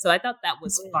daughter. So I thought that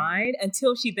was fine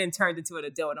until she then turned into an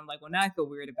adult. And I'm like, well, now I feel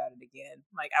weird about it again.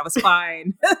 Like I was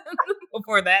fine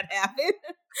before that happened.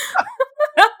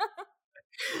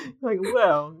 Like,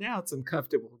 well, now it's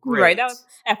uncomfortable. Great. Right.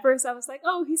 At first, I was like,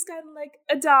 oh, he's kind of like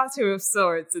a daughter of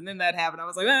sorts. And then that happened. I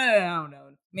was like, I don't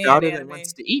know. Man, daughter that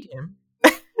wants to eat him.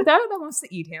 Daughter that wants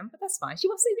to eat him, but that's fine. She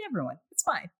wants to eat everyone. It's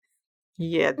fine.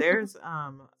 Yeah, there's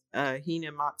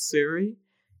Hina Matsuri.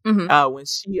 When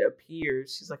she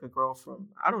appears, she's like a girl from,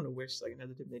 I don't know where, she's like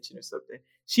another dimension or something.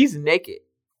 She's naked.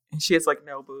 And she has like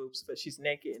no boobs, but she's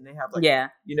naked. And they have like,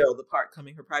 the part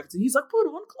coming her privates. And he's like, put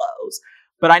on clothes.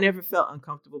 But I never felt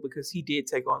uncomfortable because he did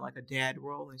take on like a dad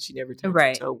role and she never turned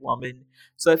into a woman.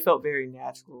 So it felt very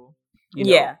natural,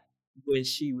 when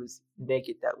she was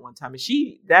naked that one time. And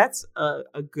that's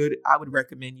a good, I would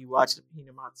recommend you watch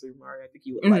Hinamatsu Mari. I think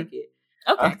you would like it.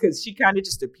 Okay. Because she kind of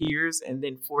just appears and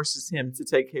then forces him to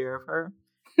take care of her.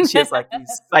 She has like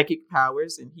these psychic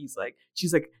powers and she's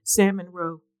like, Salmon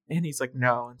Roe. And he's like,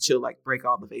 no. And she'll like break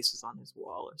all the vases on his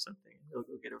wall or something. And he'll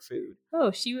go get her food.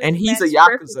 Oh, she was. And he's a Yakuza.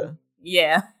 Perfectly.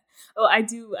 Yeah. Oh, I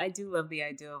do love the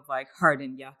idea of like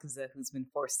hardened Yakuza who's been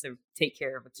forced to take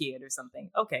care of a kid or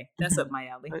something. Okay, that's up my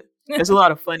alley. There's a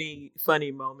lot of funny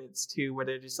moments too where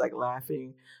they're just like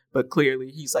laughing, but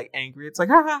clearly he's like angry. It's like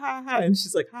ha ha ha ha, and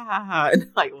she's like ha ha ha,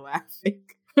 and like laughing.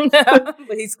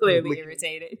 But he's clearly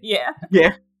irritated. Yeah.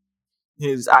 Yeah.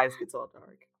 His eyes gets all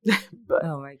dark. But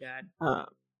oh my god.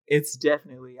 It's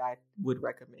definitely, I would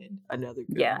recommend another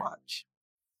good watch.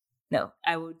 No,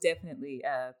 I will definitely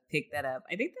pick that up.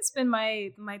 I think that's been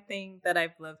my thing that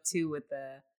I've loved too with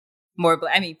the more.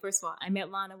 I mean, first of all, I met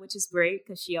Lana, which is great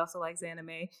because she also likes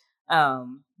anime.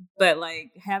 But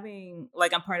like having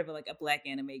like I'm part of a Black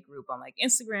anime group on like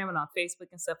Instagram and on Facebook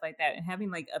and stuff like that, and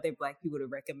having like other Black people to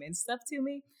recommend stuff to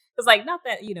me because like not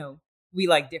that we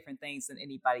like different things than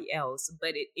anybody else,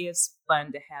 but it is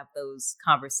fun to have those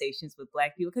conversations with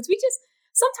Black people because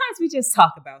sometimes we just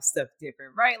talk about stuff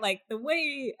different, right? Like the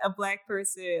way a Black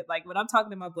person, like when I'm talking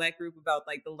to my Black group about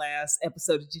like the last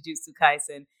episode of Jujutsu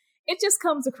Kaisen, it just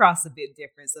comes across a bit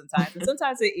different sometimes. And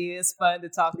sometimes it is fun to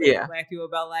talk to Black people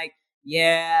about like,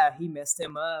 yeah, he messed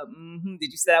him up. Mm-hmm.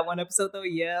 Did you see that one episode though?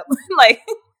 Yep. Like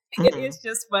it is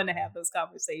just fun to have those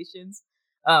conversations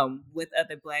with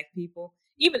other Black people.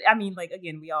 Even, I mean, like,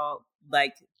 again, we all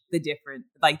like different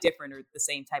or the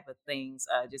same type of things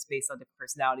just based on different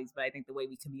personalities. But I think the way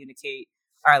we communicate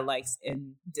our likes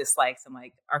and dislikes and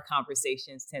like our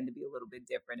conversations tend to be a little bit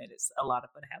different. And it's a lot of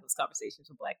fun to have those conversations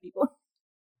with Black people.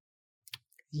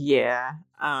 Yeah.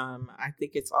 I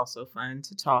think it's also fun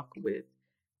to talk with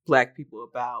Black people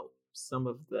about some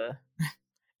of the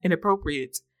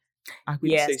inappropriate, I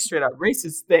wouldn't say straight out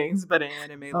racist things, but in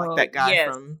anime like that guy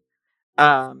from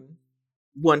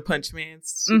One Punch Man's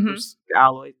Super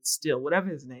Alloy Steel, whatever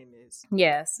his name is.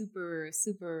 Yeah, super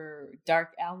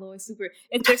dark alloy.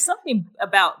 There's something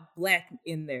about black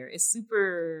in there. It's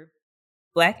super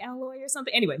black alloy or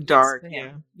something. Anyway, dark.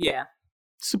 Yeah.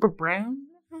 Super brown.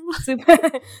 Super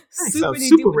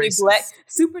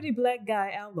black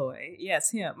guy alloy.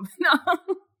 Yes, him.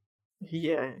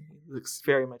 Yeah, he looks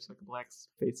very much like a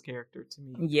blackface character to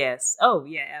me. Yes. Oh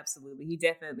yeah, absolutely. He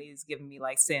definitely is giving me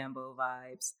like Sambo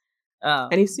vibes.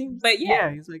 And he seems,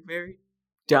 he's like very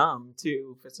dumb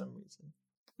too for some reason.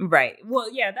 Right.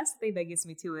 Well, yeah, that's the thing that gets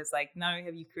me too. Is like not only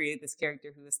have you created this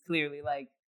character who is clearly like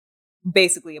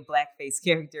basically a blackface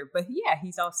character, but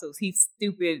he's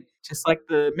stupid, just like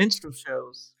the minstrel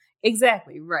shows.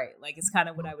 Exactly right. Like it's kind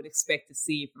of what I would expect to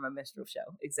see from a minstrel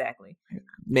show. Exactly.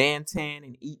 Man tan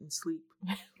and eat and sleep.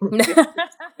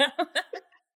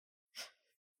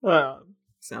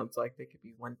 Sounds like they could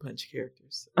be One Punch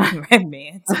characters.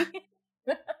 Man tan.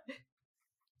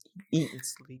 Eat and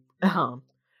sleep.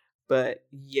 But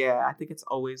yeah, I think it's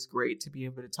always great to be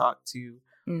able to talk to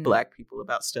Black people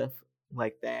about stuff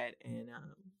like that, and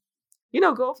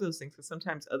go over those things because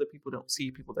sometimes other people don't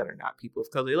see people that are not people of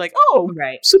color. They're like, oh,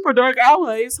 Right. Super Dark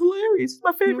Ally is hilarious. It's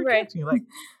my favorite Right. character. You're like,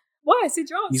 Why is he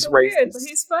drawn he's so weird? racist. But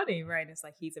he's funny, right? It's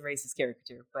like he's a racist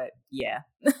caricature, but yeah.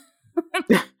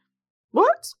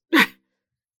 What? That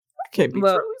can't be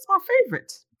Well, true. He's my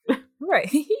favorite. right.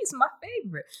 He's my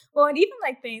favorite. Well, and even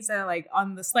like things that are like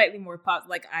on the slightly more pop,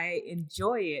 like I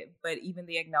enjoy it, but even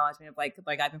the acknowledgement of like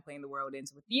I've been playing The World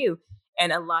Ends With You,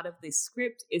 and a lot of the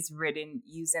script is written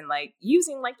using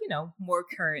more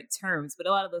current terms, but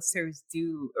a lot of those terms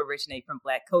do originate from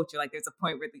Black culture. Like there's a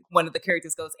point where one of the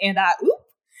characters goes, "And I oop."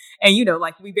 And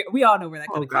like we all know where that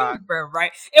kind of came from,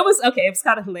 right? It was okay. It was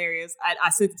kind of hilarious.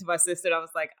 I sent it to my sister, and I was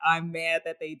like, "I'm mad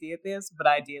that they did this," but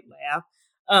I did laugh.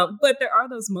 But there are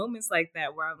those moments like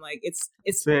that where I'm like, it's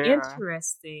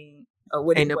interesting.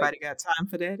 Ain't nobody got time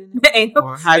for that.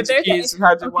 Or hide your kids,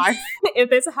 hide your wife. If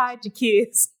there's a hide your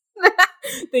kids,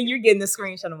 then you're getting the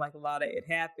screenshot. I'm like, a lot of it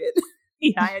happened.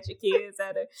 He hired your kids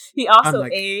at her. He also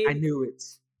I knew it.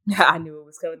 I knew it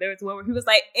was coming. There was one where he was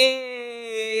like,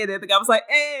 "Hey," and then the guy was like,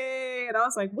 "Hey," and I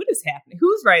was like, "What is happening?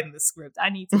 Who's writing the script?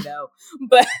 I need to know."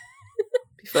 But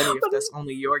be funny if that's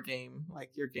only your game,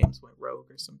 like your games went rogue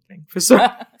or something. For some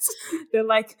they're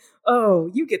like,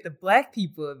 "Oh, you get the Black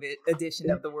people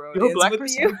edition of The World Ends Black With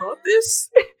person You. Bought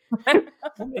this.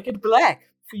 I'll make it black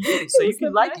for you, so you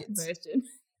can like it. Version.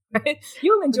 Right?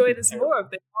 You'll enjoy this more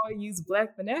if they all use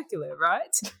Black vernacular,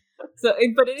 right? So,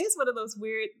 but it is one of those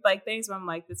weird like things where I'm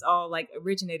like, this all like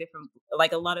originated from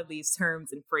like a lot of these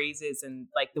terms and phrases and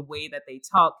like the way that they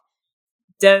talk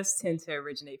does tend to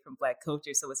originate from Black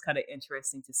culture. So it's kind of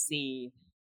interesting to see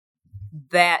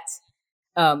that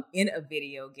in a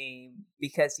video game,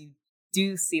 because you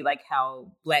do see like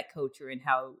how Black culture and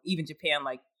how even Japan,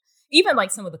 like even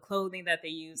like some of the clothing that they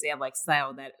use, they have like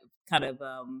style that kind of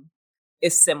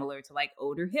is similar to like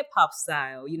older hip hop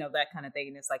style, that kind of thing.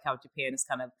 And it's like how Japan is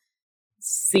kind of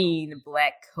seen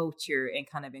Black culture and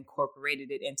kind of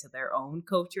incorporated it into their own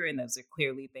culture. And those are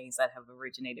clearly things that have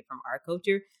originated from our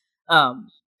culture. And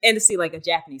to see like a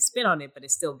Japanese spin on it, but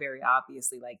it's still very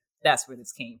obviously like that's where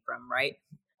this came from, right?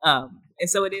 And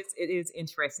so it is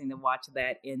interesting to watch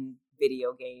that in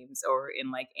video games or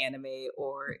in like anime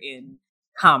or in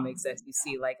comics, as you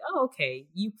see like, oh, okay,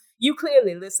 you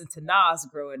clearly listened to Nas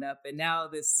growing up, and now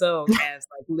this song has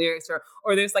like lyrics,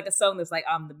 or there's like a song that's like,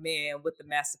 I'm the man with the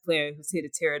master player who's here to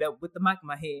tear it up with the mic in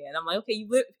my hand. And I'm like, okay,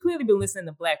 you've clearly been listening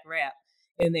to Black rap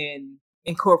and then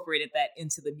incorporated that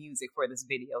into the music for this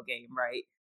video game, right?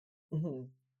 Mm-hmm.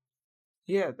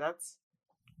 Yeah, that's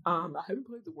I haven't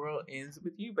played The World Ends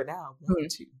With You, but now I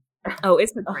want to. Oh,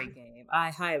 it's a great game.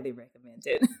 I highly recommend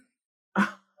it.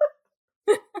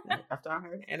 After I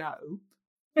heard and I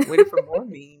waiting for more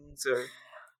memes or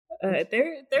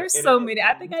there's so many.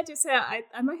 I think I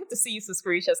might have to see you some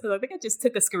screenshots, because I think I just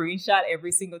took a screenshot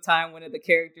every single time one of the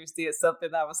characters did something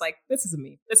that I was like, this is a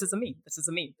meme, this is a meme, this is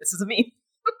a meme, this is a meme.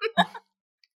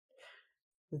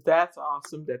 That's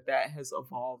awesome that has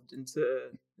evolved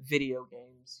into video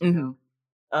games.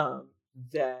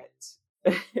 That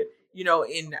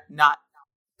in not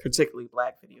particularly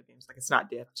Black video games, like it's not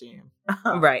Def Jam,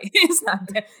 right? It's not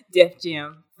Def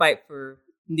Jam Fight for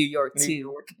New York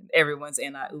 2. Everyone's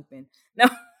anti-ooping. No,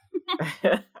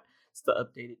 it's the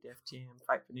updated Def Jam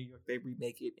Fight for New York. They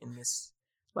remake it in this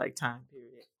like time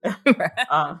period.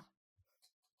 Right.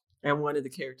 And one of the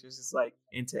characters is like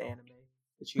into anime.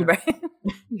 Right.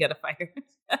 You gotta fight her.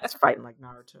 It's fighting like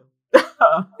Naruto.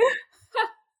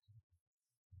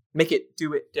 Make it,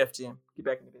 do it, Def Jam. Get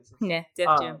back into business. Yeah, Def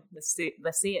Jam. Let's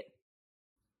see it.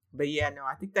 But yeah, no,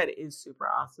 I think that is super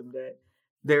awesome that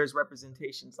there's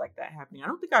representations like that happening. I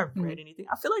don't think I've read anything.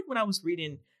 I feel like when I was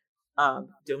reading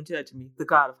Don't Judge Me, The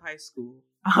God of High School.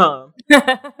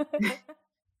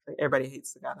 Everybody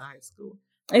hates The God of High School.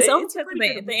 It's almost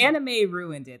the anime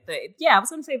ruined it. I was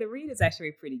going to say the read is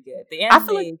actually pretty good. The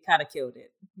anime kind of killed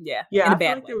it. Yeah, in a bad feel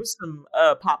like way. There was some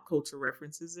pop culture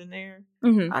references in there.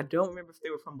 Mm-hmm. I don't remember if they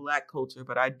were from Black culture,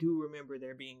 but I do remember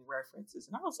there being references.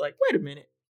 And I was like, wait a minute.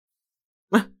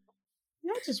 Did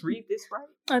I just read this right?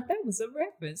 That was a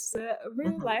reference.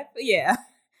 Real life. Yeah.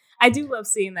 I do love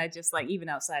seeing that, just like even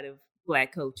outside of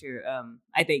Black culture.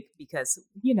 I think because,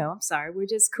 I'm sorry, we're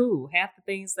just cool. Half the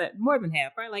things more than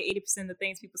half, probably like 80% of the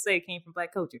things people say came from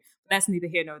Black culture. But that's neither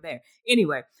here nor there.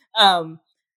 Anyway,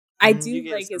 I do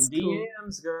think it's cool.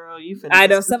 DMs, girl. I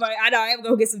know somebody. I know. I am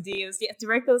gonna get some DMs. Yeah,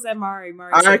 direct those at Mari.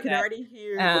 I can already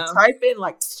hear the typing.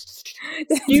 Like,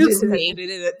 excuse me,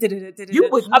 you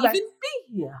wouldn't even be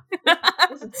here.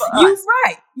 You're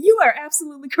right. You are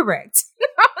absolutely correct.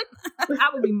 I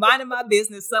would be minding my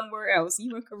business somewhere else.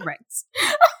 You are correct.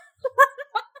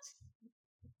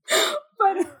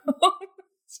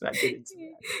 not get into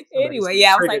that. Anyway,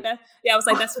 yeah, I was like that. Yeah, I was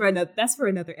like that's for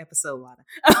another episode, Lana.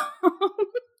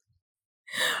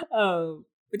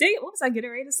 But dang it, what was I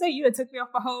getting ready to say? You had took me off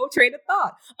a whole train of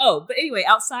thought. Oh, but anyway,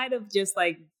 outside of just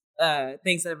like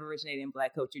things that have originated in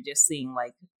Black culture, just seeing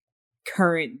like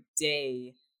current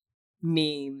day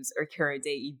memes or current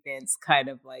day events kind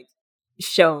of like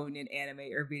shown in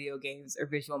anime or video games or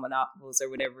visual novels or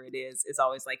whatever it is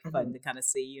always like fun to kind of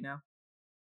see, you know?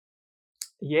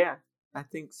 Yeah, I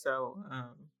think so.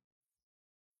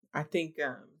 I think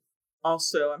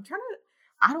also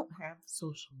I don't have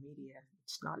social media.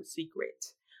 It's not a secret.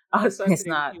 So it's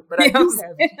not. But I do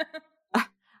have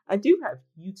I do have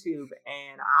YouTube,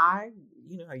 and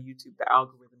you know how YouTube, the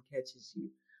algorithm catches you.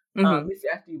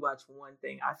 After you watch one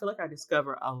thing, I feel like I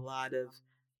discover a lot of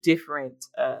different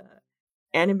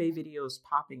anime videos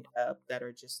popping up that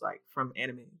are just like from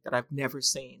anime that I've never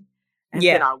seen. And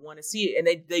then I want to see it.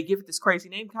 And they give it this crazy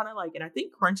name, kind of like, and I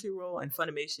think Crunchyroll and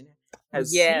Funimation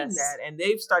has seen that. And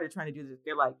they've started trying to do this.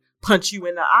 They're like, punch you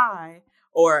in the eye.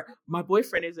 Or my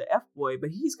boyfriend is an F-boy, but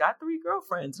he's got 3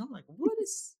 girlfriends. And I'm like, what?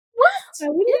 What are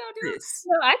y'all doing?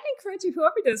 No, I think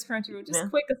whoever does Crunchyroll, just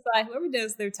quick aside, whoever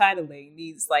does their titling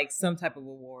needs like some type of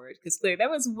award. Because clearly there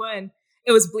was one,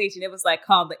 it was Bleach, and it was like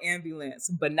called The Ambulance,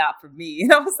 but not for me.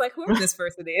 And I was like, whoever this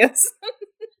person is.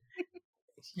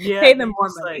 Pay them more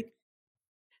money. Like,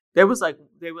 they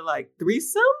were like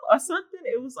threesome or something.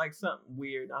 It was like something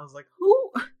weird. I was like,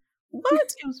 who? What?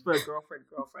 It was for a girlfriend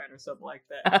or something like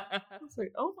that. I was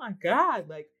like, oh my God,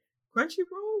 like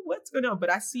Crunchyroll, what's going on?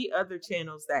 But I see other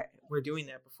channels that were doing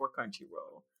that before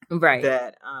Crunchyroll, right?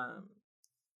 That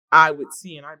I would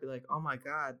see, and I'd be like, oh my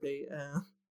God,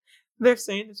 they're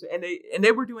saying this, and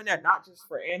they were doing that not just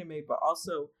for anime, but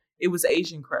also it was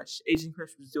Asian Crush. Asian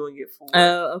Crush was doing it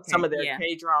for some of their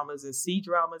K dramas and C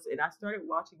dramas, and I started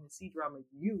watching the C drama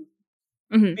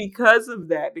because of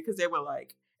that, because they were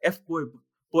like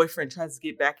boyfriend tries to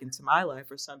get back into my life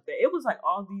or something. It was like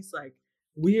all these like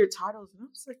weird titles, and I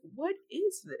was like, what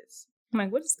is this? I'm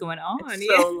like, what is going on? And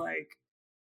so like,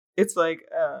 it's like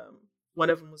one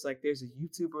of them was like, there's a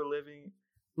YouTuber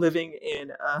living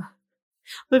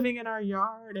in our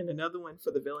yard, and another one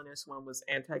for the villainous one was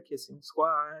Anti-Kissing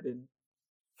Squad, and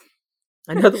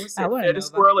another one said Fed a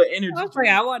Squirrel an Energy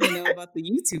Drink. I want to know about the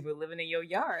YouTuber living in your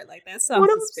yard. Like, that sounds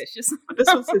suspicious. But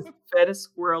this one says Fed a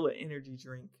Squirrel an Energy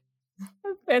Drink.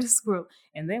 Fed a squirrel.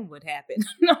 And then what happened?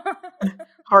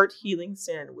 Heart healing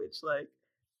sandwich, like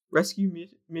rescue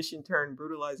mission turned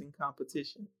brutalizing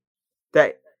competition.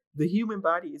 That the human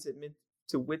body isn't meant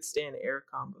to withstand air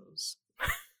combos.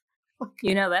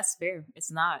 You know, that's fair.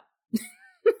 It's not.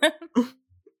 It's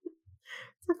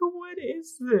like, what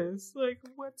is this? Like,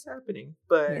 what's happening?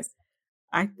 But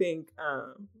I think,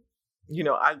 you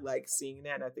know, I like seeing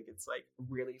that. I think it's like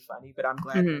really funny, but I'm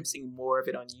glad that I'm seeing more of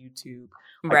it on YouTube.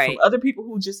 Like, from other people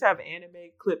who just have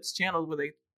anime clips channels where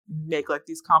they make like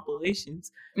these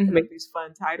compilations and make these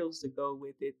fun titles to go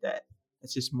with it.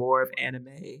 That's just more of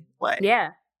anime. Like,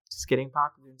 just getting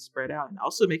popular and spread out, and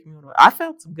also making me want to. I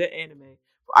found some good anime.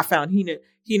 I found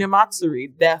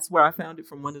Hinamatsuri. That's where I found it,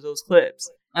 from one of those clips.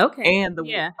 Okay. And I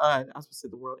was supposed to say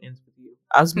The World Ends With You.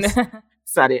 I was supposed to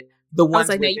say it. The ones I was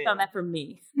like, within. no, you found that from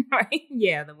me, right?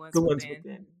 Yeah, the ones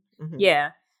within. Mm-hmm.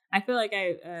 Yeah, I feel like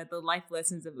the life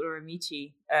lessons of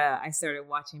Uramichi, I started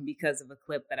watching because of a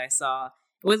clip that I saw.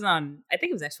 It wasn't on, I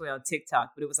think it was actually on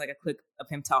TikTok, but it was like a clip of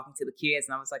him talking to the kids,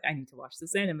 and I was like, I need to watch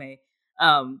this anime.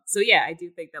 So yeah, I do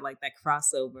think that like that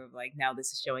crossover of like, now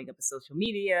this is showing up in social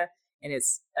media, and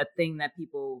it's a thing that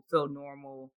people feel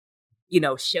normal, you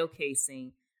know,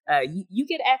 showcasing. You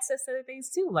get access to other things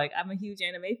too. Like, I'm a huge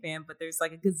anime fan, but there's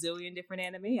like a gazillion different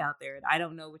anime out there, and I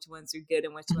don't know which ones are good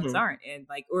and which ones aren't. And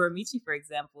like Uramichi, for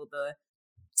example, the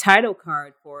title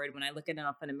card for it, when I look at it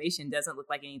on Funimation, doesn't look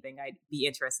like anything I'd be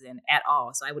interested in at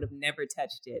all. So I would have never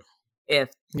touched it if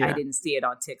I didn't see it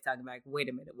on TikTok and be like, wait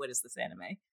a minute, what is this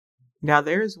anime? Now,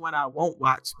 there's one I won't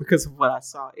watch because of what I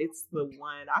saw. It's the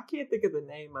one, I can't think of the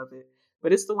name of it,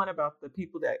 but it's the one about the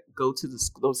people that go to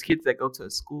those kids that go to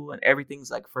a school and everything's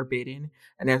like forbidden.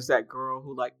 And there's that girl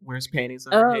who like wears panties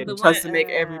on her head and tries to make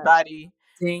everybody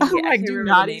like do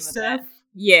naughty stuff.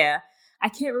 Yeah. I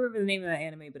can't remember the name of that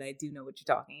anime, but I do know what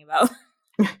you're talking about.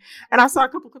 And I saw a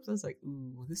couple clips. I was like,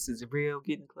 ooh, this is real,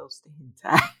 getting close to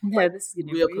hentai. Yeah, this is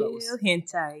getting real close.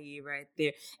 Hentai right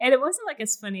there. And it wasn't like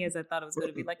as funny as I thought it was going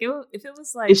to be. Like, if it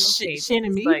was like,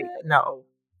 Shinamida? Like, no.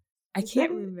 I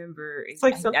can't remember. It's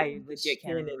like something. I legit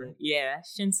can't remember. Yeah,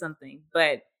 Shin something.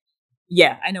 But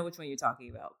yeah, I know which one you're talking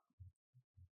about.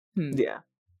 Yeah.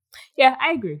 Yeah,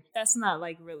 I agree. That's not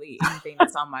like really anything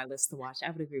that's on my list to watch. I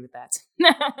would agree with that.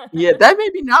 Yeah, that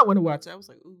made me not want to watch it. I was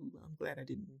like, ooh, I'm glad I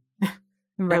didn't.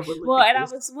 Right. Have a look Well, at and I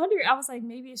this. was wondering, I was like,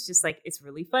 maybe it's just like, it's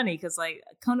really funny because like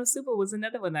Konosuba was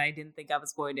another one that I didn't think I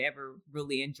was going to ever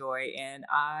really enjoy. And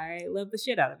I love the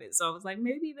shit out of it. So I was like,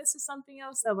 maybe this is something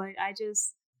else that like I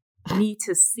just need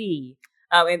to see.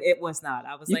 And it was not.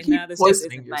 I was You like, nah, keep this just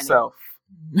poisoning isn't funny. yourself.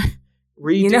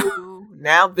 You know, Redo.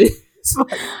 Now this.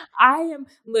 Like, I am,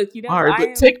 look, you know, Mari, I but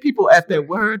am. take people at their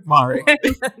word, Mari.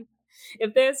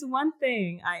 If there's one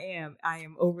thing I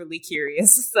am overly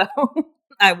curious. So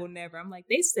I will never. I'm like,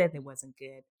 they said it wasn't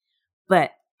good,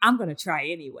 but I'm gonna try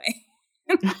anyway.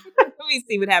 Let me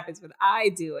see what happens when I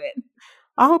do it.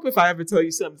 I hope if I ever tell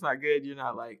you something's not good, you're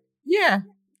not like, yeah.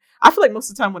 I feel like most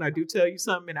of the time when I do tell you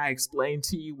something and I explain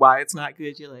to you why it's not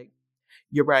good, you're like,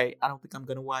 you're right. I don't think I'm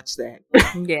gonna watch that.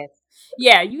 Yes.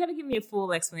 Yeah, you gotta give me a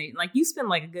full explanation. Like you spend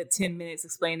like a good 10 minutes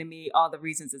explaining to me all the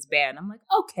reasons it's bad. And I'm like,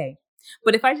 okay.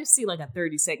 But if I just see like a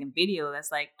 30-second video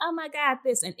that's like, oh my God,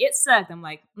 this and it sucked, I'm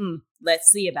like, let's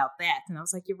see about that. And I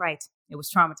was like, you're right. It was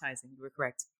traumatizing. You were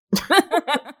correct.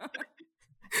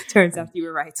 Turns out you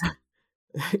were right.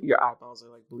 Your eyeballs are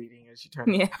like bleeding as you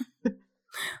turn. Yeah.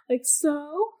 Like,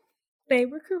 so they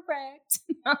were correct.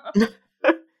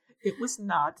 It was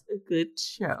not a good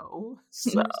show. It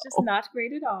So was just not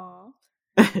great at all.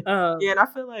 yeah, and I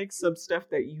feel like some stuff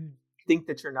that you think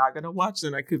that you're not gonna watch,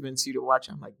 then I convince you to watch.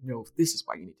 I'm like, no, this is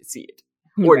why you need to see it,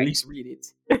 or Right. at least read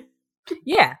it.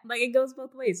 Yeah, like it goes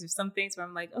both ways. There's some things where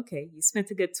I'm like, okay, you spent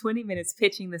a good 20 minutes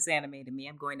pitching this anime to me.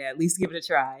 I'm going to at least give it a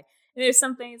try. And there's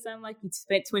some things I'm like, you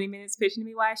spent 20 minutes pitching to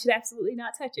me why I should absolutely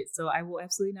not touch it. So I will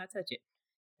absolutely not touch it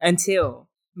until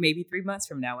maybe 3 months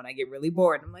from now when I get really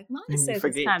bored. I'm like, Lana And you said this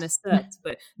forget. kind of sucked.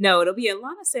 But no, it'll be a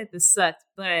Lana said this sucked,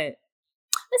 but let's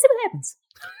see what happens.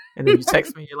 And then you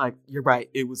text me, you're like, you're right,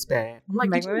 it was bad. I'm like,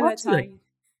 did you remember watch that time? it?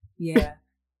 Yeah.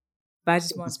 But I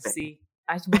just It wanted was to bad. see.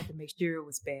 I just wanted to make sure it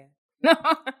was bad.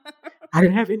 I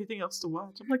didn't have anything else to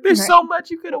watch. I'm like, there's Right. so much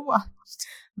you could have watched.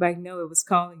 But no, it was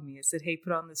calling me. It said, hey,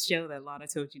 put on this show that Lana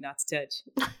told you not to touch.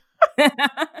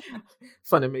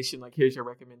 Funimation, like, here's your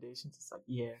recommendations. It's like,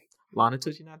 yeah, Lana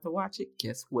told you not to watch it.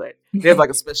 Guess what? They have like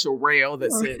a special rail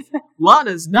that says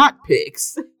Lana's not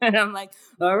pics. And I'm like,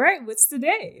 all right, what's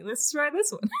today? Let's try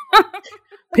this one.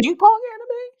 Ping pong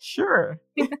anime? Sure.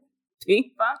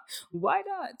 Ping pong? Why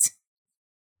not?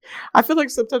 I feel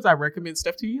like sometimes I recommend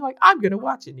stuff to you, you're like, I'm gonna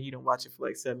watch it, and you don't watch it for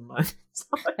like 7 months.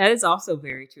 That is also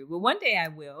very true. But one day I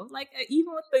will. Like,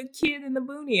 even with the Kid in the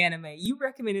Boonie anime, you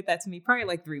recommended that to me probably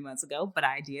like 3 months ago, but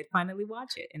I did finally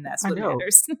watch it, and that's I what know.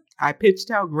 matters. I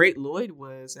pitched how great Lloyd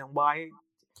was and why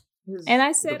And I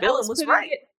the said, I villain was was putting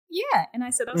right. it. Yeah, and I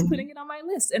said I was Mhm. putting it on my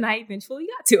list, and I eventually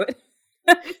got to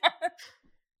it.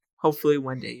 Hopefully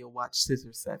one day you'll watch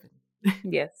Scissor 7.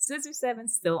 Yes, Scissor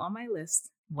 7's still on my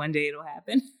list. One day it'll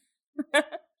happen.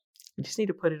 You just need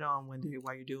to put it on one day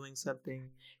while you're doing something.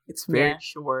 It's very Yeah.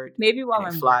 short. Maybe while and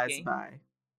it I'm flies working. by.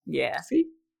 Yeah.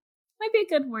 See? Might be a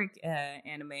good work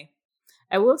anime.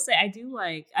 I will say I do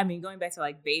like, I mean, going back to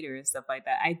like Vader and stuff like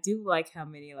that, I do like how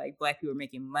many like Black people are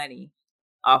making money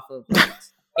off of like,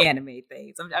 anime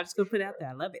things. I'm just gonna put it out there.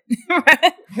 I love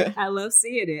it. I love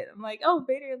seeing it. I'm like, oh,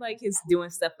 Vader like is doing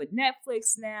stuff with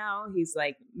Netflix now. He's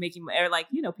like making, or like,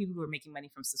 you know, people who are making money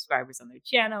from subscribers on their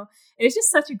channel. And it's just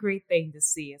such a great thing to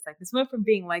see. It's like this went from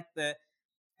being like the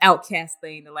outcast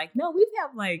thing to like, no, we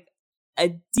have like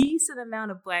a decent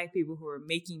amount of Black people who are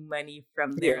making money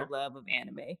from their Yeah. love of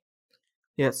anime.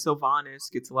 Yeah, Sylvanas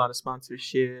gets a lot of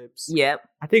sponsorships. Yep.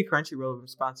 I think Crunchyroll even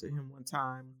sponsored him one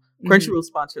time. Mhm. Crunchyroll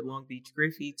sponsored Long Beach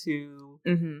Griffey too.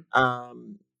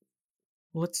 Mm-hmm.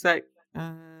 What's that?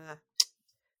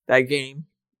 That game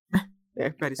that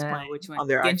everybody's playing Which one? on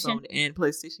their Genshin? iPhone and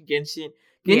PlayStation. Genshin.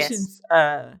 Yes.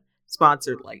 Genshin's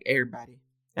sponsored like everybody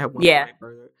at one Yeah.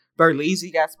 point.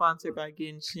 Burleezy got sponsored by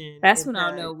Genshin. That's when I'll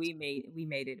Impact. know we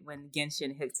made it, when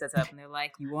Genshin hooks us up and they're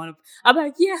like, you want to? I'm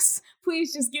like, yes,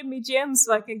 please just give me gems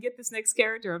so I can get this next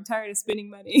character. I'm tired of spending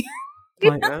money.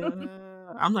 Like,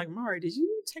 I'm like, Mari, did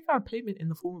you take our payment in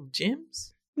the form of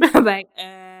gems? I'm like,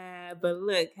 but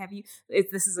look,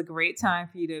 this is a great time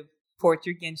for you to port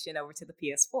your Genshin over to the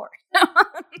PS4.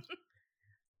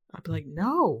 I'd be like,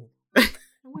 no, I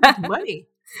want money.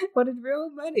 What is real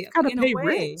money? Gotta In a pay way.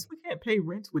 rent. We can't pay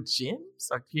rent with gems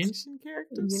or Genshin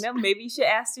characters. You know, maybe you should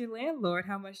ask your landlord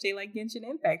how much they like Genshin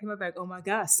Impact. I'm like, oh my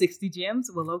gosh, 60 gems?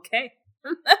 Well, okay.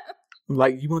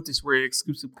 Like, you want this rare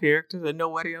exclusive character that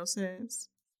nobody else has?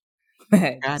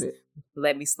 Got Just it.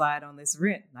 let me slide on this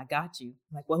rent. I got you.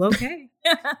 I'm like, well, okay.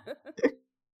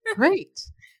 Great.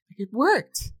 It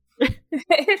worked.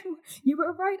 You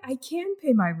were right. I can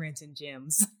pay my rent in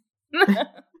gems.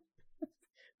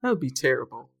 That would be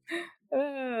terrible.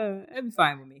 That'd be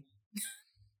fine with me.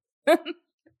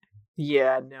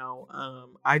 Yeah, no.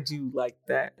 I do like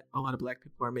that a lot of Black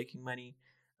people are making money.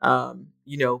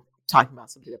 Talking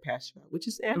about something they're passionate about, which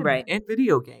is anime Right. and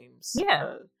video games.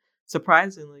 Yeah.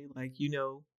 Surprisingly,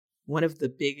 one of the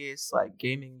biggest like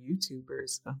gaming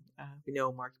YouTubers, we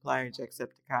know Markiplier,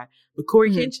 Jacksepticeye, but Corey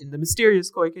Mhm. Kenshin, the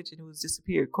mysterious Corey Kenshin who has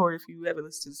disappeared. Corey, if you ever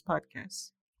listen to this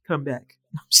podcast, come back.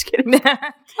 No, I'm just kidding.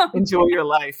 Enjoy your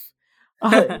life.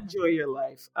 Enjoy your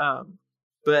life.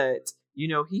 But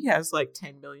he has like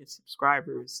 10 million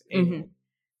subscribers, and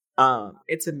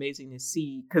it's amazing to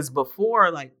see, because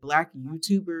before, like, Black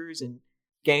YouTubers and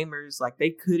gamers, like,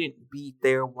 they couldn't beat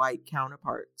their white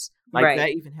counterparts. Like, Right. that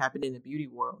even happened in the beauty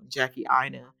world. Jackie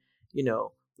Aina,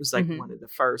 was like one of the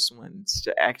first ones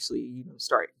to actually,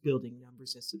 start building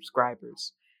numbers and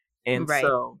subscribers. And Right.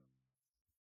 so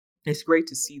it's great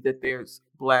to see that there's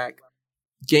Black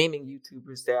gaming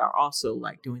YouTubers that are also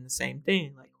like doing the same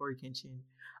thing, like Corey Kenshin,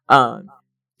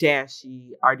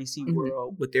 Dashi, RDC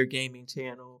World with their gaming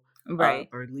channel, Right.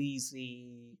 or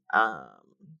Leezy.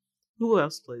 Who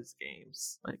else plays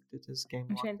games? Like, they're just game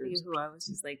I'm trying to think walkers. of who I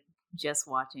was just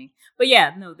watching. But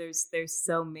yeah, no, there's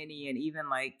so many, and even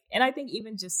and I think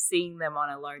even just seeing them on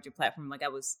a larger platform, like I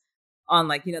was on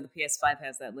the PS5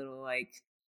 has that little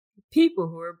people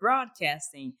who are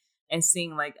broadcasting, and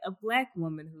seeing like a Black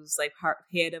woman who's like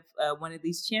head of one of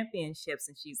these championships,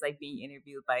 and she's like being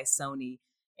interviewed by Sony,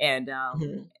 and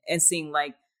and seeing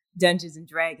like Dungeons and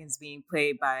Dragons being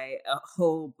played by a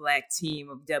whole Black team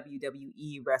of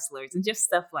WWE wrestlers, and just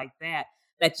stuff like that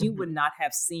you would not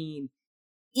have seen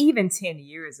even 10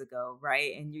 years ago,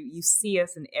 right? And you see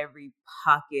us in every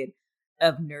pocket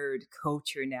of nerd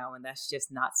culture now, and that's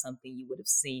just not something you would have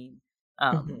seen.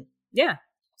 Yeah.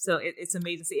 So it's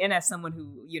amazing to see. And as someone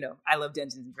who, I love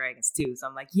Dungeons and Dragons too. So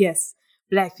I'm like, yes,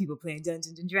 Black people playing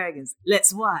Dungeons and Dragons.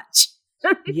 Let's watch.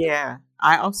 Yeah.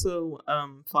 I also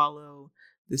follow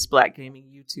this Black gaming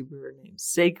YouTuber named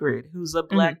Sacred, who's a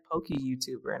Black Poke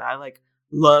YouTuber. And I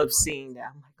love seeing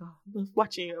that. I'm like, oh, I love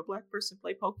watching a Black person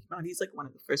play Pokemon. He's like one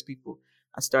of the first people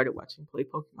I started watching play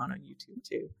Pokemon on YouTube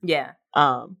too. Yeah.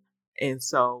 And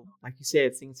so, like you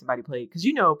said, seeing somebody play, because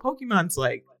Pokemon's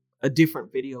like a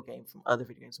different video game from other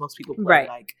video games. Most people play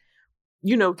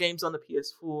games on the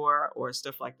PS4 or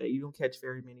stuff like that. You don't catch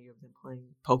very many of them playing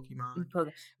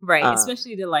Pokemon. Right.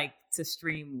 Especially to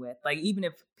stream with. Like, even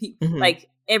if like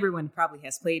everyone probably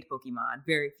has played Pokemon,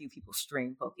 very few people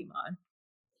stream Pokemon.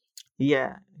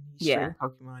 Yeah.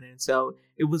 Pokemon. And so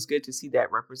it was good to see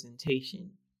that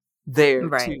representation there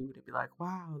too, to be like,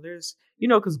 wow, there's,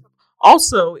 because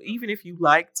also, even if you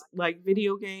liked like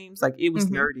video games, like, it was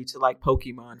nerdy to like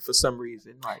Pokemon for some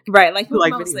reason. Like, right. Like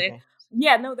video games.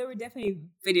 Yeah, no, there were definitely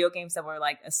video games that were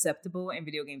like acceptable and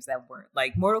video games that weren't.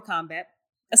 Like Mortal Kombat,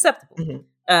 acceptable.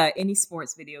 Any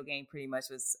sports video game pretty much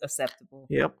was acceptable.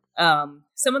 Yep.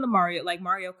 Some of the Mario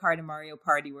Kart and Mario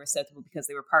Party were acceptable because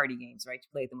they were party games, right? You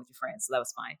played them with your friends, so that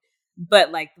was fine.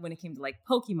 But like when it came to like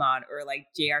Pokemon or like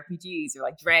JRPGs or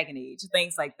like Dragon Age,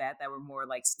 things like that were more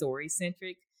like story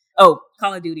centric. Oh,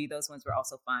 Call of Duty, those ones were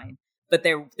also fine. But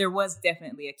there was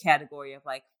definitely a category of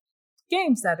like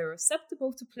games that are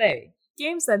acceptable to play.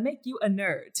 Games that make you a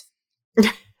nerd.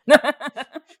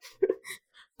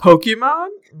 Pokemon?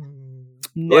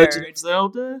 Nerd. Legend of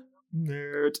Zelda?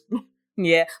 Nerd.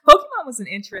 Yeah. Pokemon was an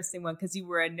interesting one because you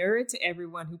were a nerd to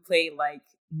everyone who played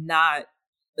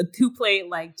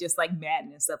just like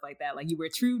Madden and stuff like that. Like, you were a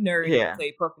true nerd who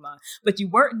played Pokemon, but you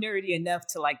weren't nerdy enough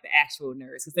to like the actual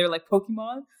nerds, because they were like,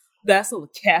 Pokemon, that's a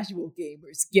casual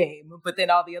gamer's game. But then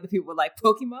all the other people were like,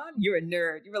 Pokemon, you're a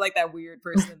nerd. You were like that weird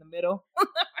person in the middle.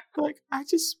 Like, I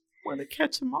just want to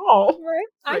catch them all. Right.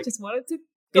 I just wanted to.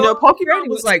 Pokemon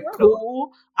was like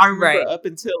cool. I remember up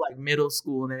until like middle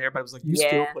school, and then everybody was like, "You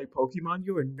still play Pokemon?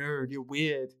 You're a nerd. You're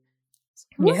weird."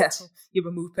 What? Yeah, you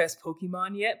ever moved past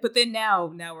Pokemon yet? But then now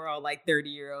we're all like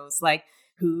 30-year-olds. Like,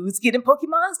 who's getting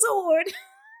Pokemon Sword?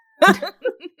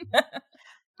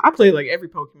 I played like every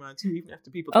Pokemon too, even after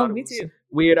people thought me it was too.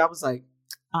 Weird. I was like,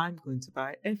 I'm going to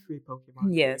buy every Pokemon.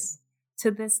 Yes. Game. To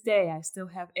this day, I still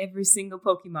have every single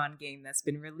Pokemon game that's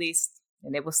been released,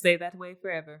 and it will stay that way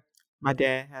forever. My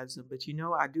dad has them, but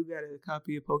I do got a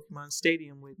copy of Pokemon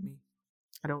Stadium with me.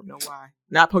 I don't know why.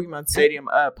 Not Pokemon Stadium.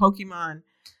 Pokemon.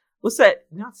 What's that?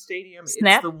 Not Stadium.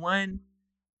 Snap? It's the one.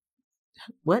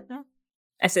 What now?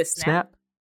 I said Snap.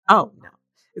 Oh no,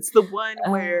 it's the one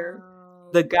where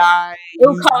the guy.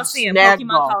 Coliseum.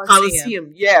 Pokemon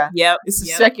Coliseum. Yeah. Yep. It's the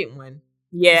second one.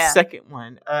 Yeah. The second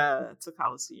one. It's a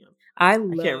Coliseum. I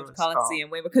love Coliseum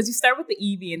way because you start with the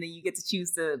Eevee and then you get to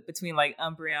choose between like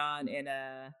Umbreon and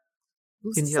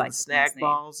and you have the snag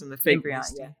balls and the fake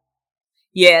Umbreon, yeah.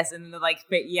 Yes, and then the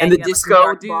and the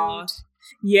disco dude.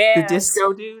 The Yes.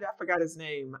 disco dude, I forgot his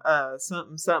name.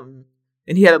 Something.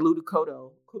 And he had a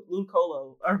Ludicolo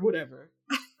or whatever.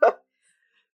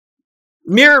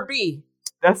 Mirror B.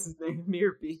 That's his name,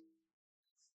 Mirror B.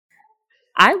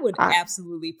 I would I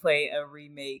absolutely play a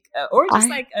remake or just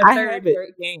like a I third have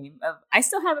it. game of. I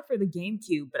still have it for the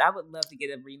GameCube, but I would love to get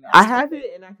a remaster. I have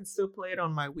it, and I can still play it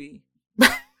on my Wii.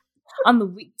 On the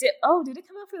Wii. Did it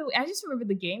come out for the Wii? I just remember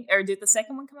the game, or did the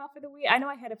second one come out for the Wii? I know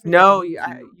I had it for No, the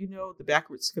you the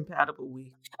backwards compatible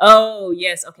Wii. Oh,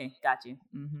 yes. Okay, got you.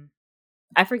 Mm-hmm.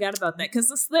 I forgot about that because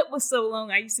the slip was so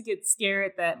long. I used to get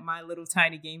scared that my little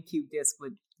tiny GameCube disc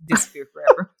would disappear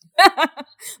forever.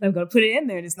 I'm going to put it in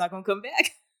there and it's not going to come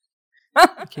back.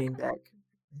 It came back.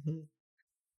 Mm-hmm.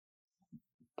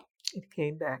 It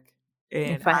came back.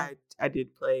 And I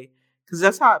did play, because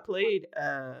that's how I played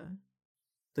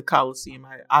the Coliseum.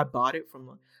 I bought it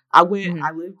from, I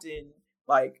lived in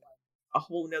like a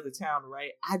whole nother town,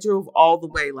 right? I drove all the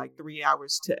way like 3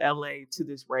 hours to LA to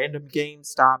this random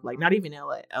GameStop, like not even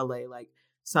LA, like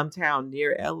some town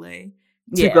near LA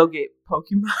to go get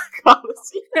Pokemon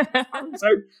Coliseum.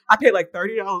 I paid like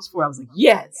 $30 for it. I was like,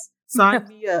 yes, sign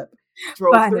me up.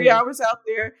 Drove Finally. 3 hours out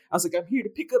there. I was like, I'm here to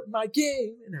pick up my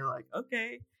game. And they're like,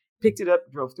 okay. Picked it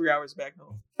up, drove 3 hours back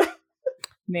home.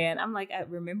 Man, I'm like, I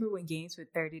remember when games were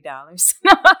 $30.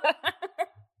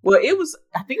 Well,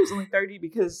 I think it was only 30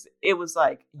 because it was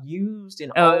like used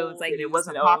and old, it was like, and it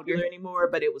wasn't popular anymore,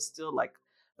 but it was still like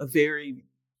a very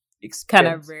expensive,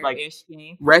 kind of rare-ish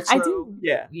game. Retro.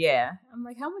 Yeah. I'm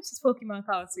like, how much is Pokemon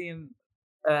Coliseum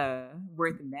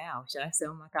worth now? Should I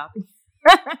sell my copy?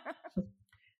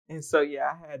 And so,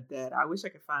 yeah, I had that. I wish I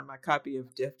could find my copy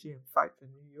of Def Jam Fight for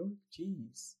New York.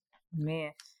 Jeez.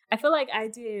 Man, I feel like I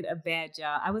did a bad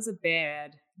job. I was a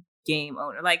bad game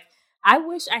owner. Like, I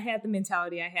wish I had the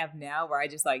mentality I have now where I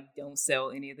just like don't sell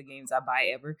any of the games I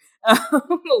buy ever.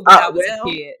 When I was a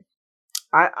kid.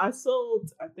 I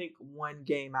sold, I think, one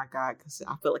game I got because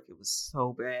I felt like it was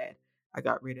so bad. I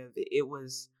got rid of it. It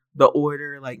was The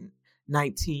Order, like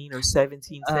 19 or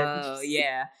 17. Oh,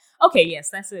 yeah. Okay, yes,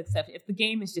 that's an exception. If the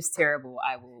game is just terrible,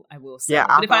 I will sell it.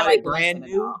 But if I like brand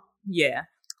new, yeah.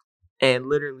 And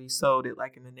literally sold it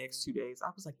like in the next 2 days.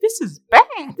 I was like, this is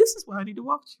bad. This is why I need to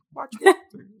watch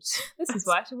walkthroughs. This is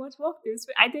why I should watch walkthroughs.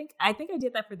 I think I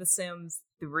did that for The Sims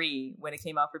 3 when it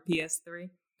came out for PS3.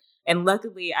 And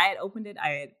luckily I had opened it, I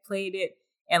had played it,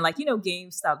 and like,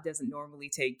 GameStop doesn't normally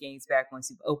take games back once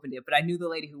you've opened it. But I knew the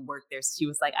lady who worked there, so she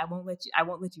was like, I won't let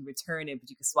you return it, but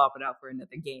you can swap it out for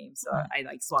another game. So I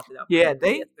like swapped it out for another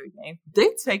PS3 game. They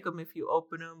take them if you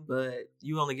open them, but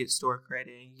you only get store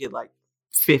credit and you get like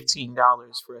 $15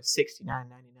 for a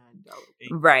 $69.99 game.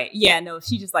 Right. Yeah, no,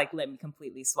 she just like let me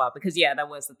completely swap because that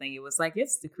was the thing. It was like,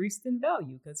 it's decreased in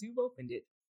value because you've opened it.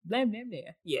 Blam, blam, blam.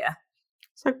 Yeah.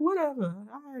 It's like, whatever.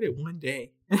 I had it one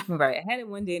day. Right. I had it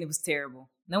one day and it was terrible.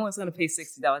 No one's going to pay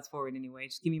 $60 for it anyway.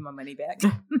 Just give me my money back.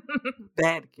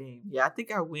 Bad game. Yeah, I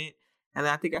think I went, and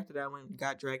I think after that I went and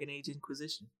got Dragon Age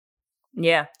Inquisition.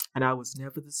 Yeah. And I was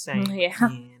never the same. Yeah.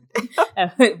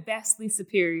 A vastly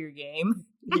superior game.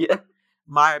 Yeah.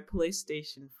 My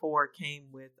PlayStation 4 came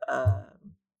with The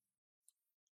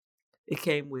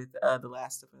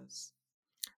Last of Us.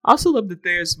 I also love that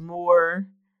there's more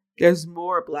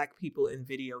Black people in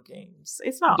video games.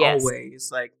 It's not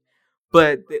always like,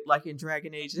 but like in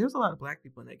Dragon Age, there was a lot of Black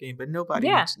people in that game, but nobody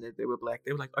mentioned that they were Black.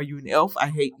 They were like, "Are you an elf? I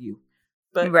hate you."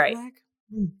 But Black,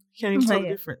 can't even tell the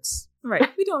difference. Right.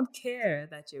 We don't care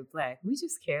that you're Black. We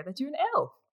just care that you're an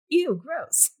elf. Ew,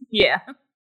 gross. Yeah.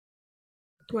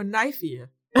 To a knife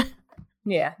here.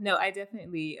 Yeah, no, I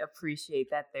definitely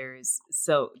appreciate that there's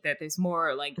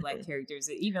more like Black characters,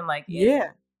 even like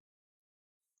in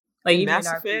Mass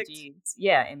Effect. RPGs.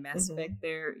 Yeah, in Mass Effect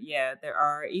there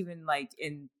are, even like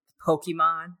in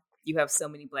Pokemon, you have so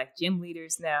many Black gym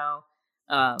leaders now.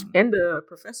 And the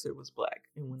professor was Black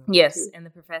in one of them. Yes, and the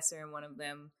professor in one of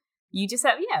them. You just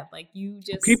have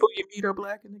people you meet are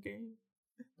Black in the game.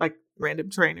 Like random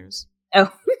trainers. Oh,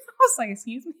 I was like,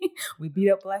 excuse me? We beat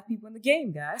up Black people in the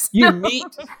game, guys. You meet?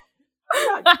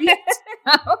 I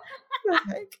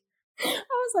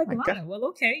was like, wow, well,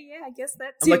 okay, yeah, I guess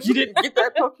that too. I'm like, you didn't get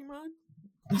that Pokemon?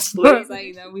 I was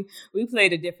like, we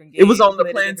played a different game. It was on the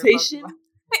plantation?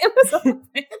 It was on the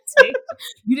plantation.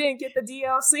 You didn't get the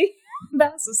DLC?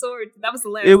 That was the sword. That was the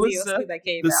last DLC that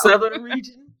came out. The Southern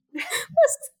region?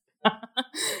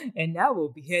 And now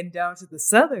we'll be heading down to the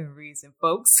Southern region,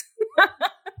 folks.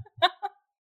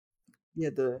 Yeah,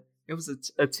 it was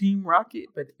a Team Rocket,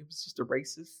 but it was just a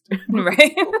racist.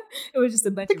 Right? It was just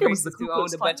a bunch of racists who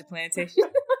owned a bunch of plantations.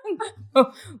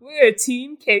 We're a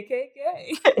Team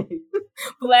KKK.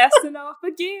 Blasting off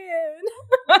again.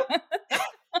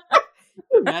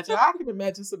 Imagine, I can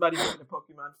imagine somebody making a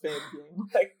Pokemon fan game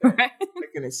like that. Right?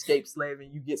 Like an escape slave,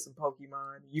 and you get some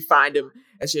Pokemon. You find them,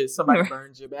 and shit, somebody Right.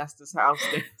 burns your master's house.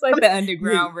 It's like the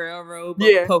Underground Railroad, but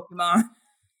Yeah. Pokemon.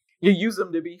 You use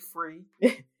them to be free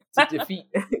to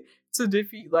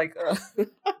defeat like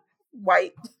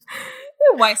white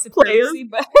White supremacy,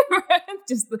 but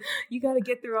just you got to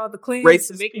get through all the clans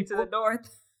to Racist make it to people. the north.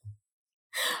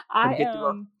 Gotta get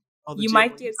through all the You jail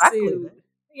might ones. get I play sued. that.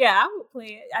 Yeah, I would play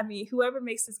it. I mean, whoever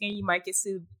makes this game, you might get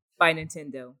sued by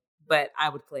Nintendo, but I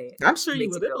would play it. I'm sure you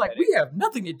Makes would. you They're feel like, better. we have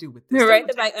nothing to do with this. Right?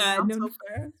 They They're like, would take us out no, so no.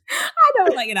 fast. I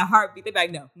know, like in a heartbeat, they're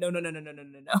like, no.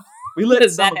 We let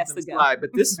That some has of them to go. slide,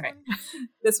 but this Right. one,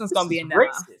 This one's this gonna be a is nah.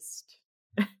 racist.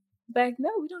 Like, no,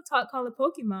 we don't call it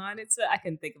Pokemon. I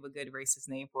couldn't think of a good racist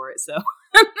name for it, so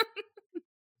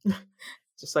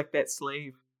Just like that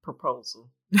slave proposal.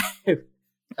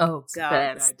 oh It's a god,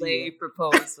 bad the idea. slave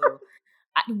proposal.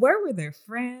 Where were their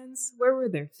friends? Where were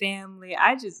their family?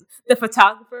 The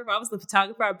photographer. If I was the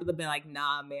photographer, I would have been like,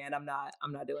 nah, man, I'm not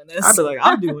doing this. I'd be like,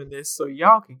 I'm doing this so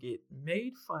y'all can get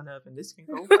made fun of and this can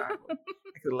go viral.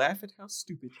 I could laugh at how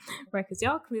stupid you are. Right, because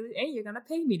y'all clearly, and you're gonna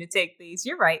pay me to take these.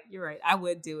 You're right. I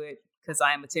would do it because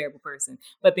I am a terrible person.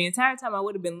 But the entire time, I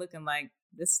would have been looking like,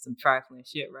 this is some trifling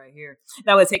shit right here. And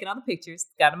I would have taken all the pictures,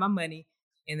 gotten my money,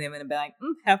 and then would be like,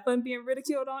 have fun being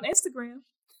ridiculed on Instagram.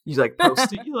 You like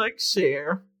post it, you like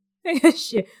share.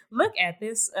 Shit, look at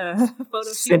this photo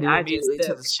shoot Send it I just immediately to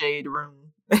took. the shade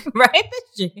room. Right? The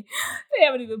shit. They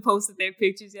haven't even posted their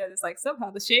pictures yet. It's like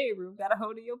somehow the shade room got a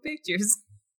hold of your pictures.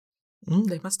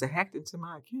 They must have hacked into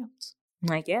my account. I'm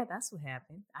like, yeah, that's what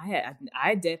happened.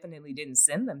 I definitely didn't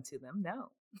send them to them. No.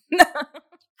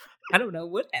 I don't know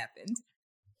what happened.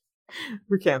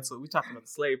 We're canceled. We talked about the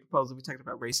slave proposal. We talked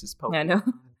about racist Pokemon. I know.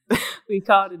 We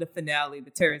called it a finale.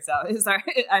 It turns out it's our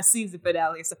season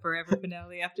finale. It's a forever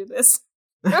finale after this.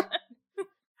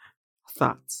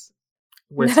 Thoughts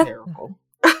were terrible.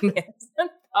 Yes.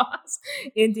 Thoughts.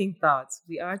 Ending thoughts.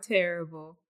 We are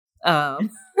terrible.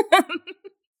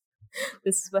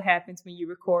 This is what happens when you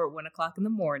record 1:00 in the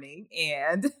morning,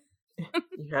 and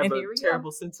You have And a here we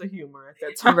terrible sense of humor at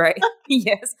that time. right,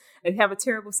 yes, I have a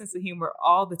terrible sense of humor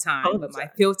all the time, All the but my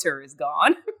time. filter is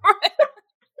gone.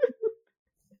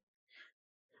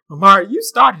 Amara, you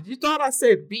started. You thought I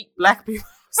said beat black people.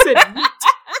 I said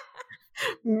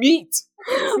meat.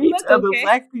 Meat Look, other okay.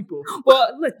 black people.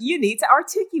 Well, look, you need to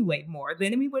articulate more.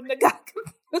 Then we wouldn't have got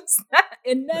confused.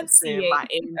 Saying Enunciate. my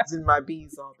A's and my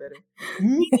B's all better.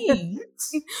 Meat.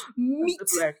 Meet The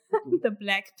black people. the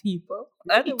black people.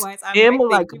 Otherwise, I M might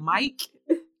like think Mike.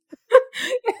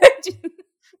 you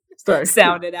Sorry.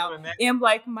 sounded out. Doing that. M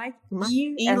like Mike.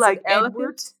 E, E as like an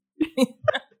elephant. In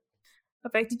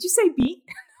fact, did you say B?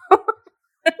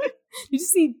 Did you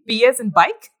see B as in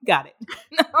bike? Got it.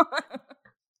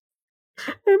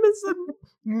 M is a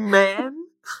man.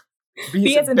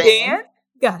 B as in band?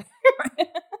 Got it.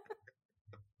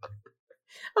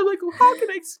 I'm like, well, how can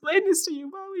I explain this to you?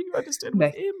 Why will you understand what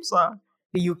Right. M's are?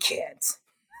 You can't.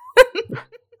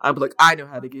 I'm like, I know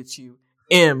how to get you.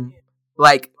 M,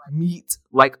 like meat,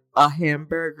 like a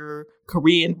hamburger,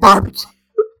 Korean barbecue.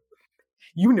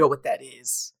 You know what that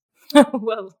is.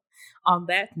 Well, on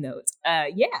that note,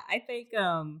 yeah, I think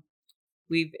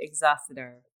we've exhausted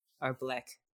our black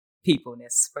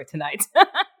peopleness for tonight.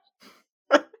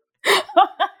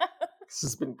 This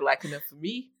has been black enough for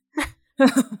me.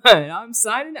 And I'm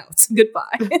signing out.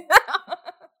 Goodbye.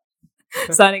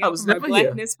 Signing I out was from our never here.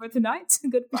 blackness for tonight.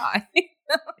 Goodbye.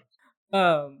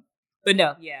 But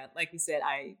no, yeah, like we said,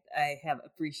 I have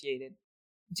appreciated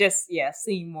just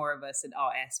seeing more of us in all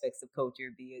aspects of culture,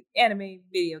 be it anime,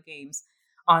 video games,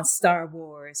 on Star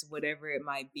Wars, whatever it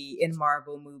might be, in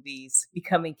Marvel movies,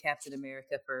 becoming Captain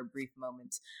America for a brief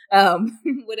moment.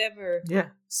 Whatever Yeah,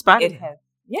 Spider. it has,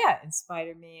 and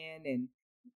Spider-Man, and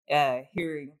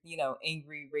hearing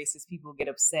angry racist people get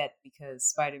upset because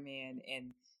Spider-Man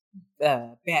and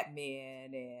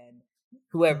Batman and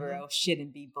whoever else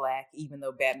shouldn't be black, even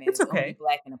though Batman It's is only okay.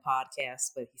 black in a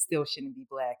podcast, but he still shouldn't be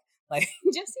black. Like,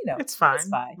 just It's fine. it's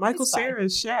fine. Michael It's fine. Cera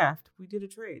is Shaft. We did a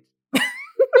trade.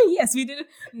 Yes, we did.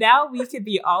 Now we could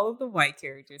be all of the white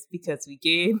characters because we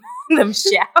gave them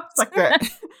shafts. It's like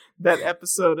that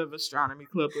episode of Astronomy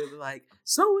Club where they're like,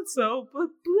 so and so, but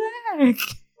black.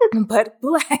 But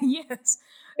black, yes.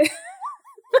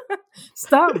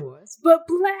 Star Wars, but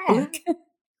black.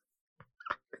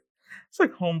 It's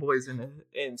like homeboys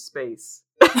in space.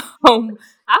 I would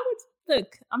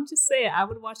look. I'm just saying, I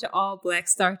would watch an all black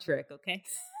Star Trek. Okay.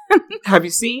 Have you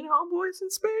seen Homeboys in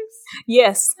Space?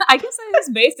 Yes, I guess that is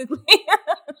basically. I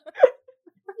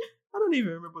don't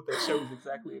even remember what that show was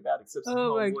exactly about, except some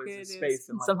Oh my homeboys in goodness, space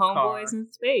and like some a car. homeboys in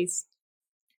space.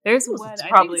 There's It was one. I think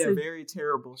probably it's a very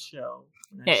terrible show.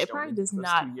 when that yeah, it show probably ended. does I was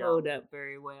not too hold young. up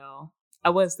very well. I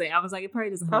was like, it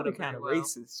probably doesn't hold Probably up very kind of well.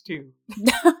 racist too.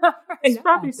 Right There's now,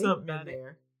 probably I think something about in it.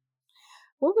 there.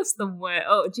 What was the one?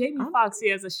 Oh, Jamie I'm- Foxx, he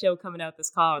has a show coming out that's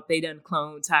called They Done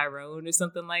Clone Tyrone or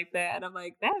something like that. And I'm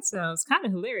like, that sounds kind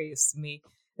of hilarious to me.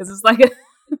 Because it's like a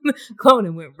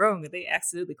cloning went wrong and they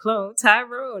accidentally cloned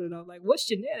Tyrone. And I'm like, what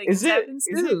shenanigans Is it happens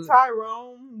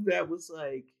Tyrone that was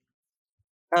like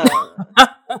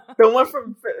the one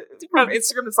from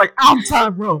Instagram that's like, I'm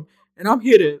Tyrone and I'm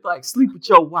here to like sleep with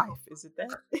your wife? Is it that?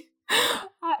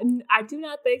 I do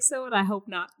not think so, and I hope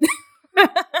not.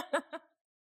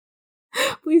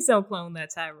 Please don't clone that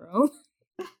Tyrone.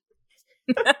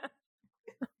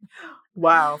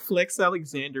 Wow, Flex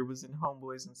Alexander was in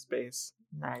Homeboys in Space.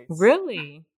 Nice.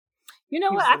 Really? You know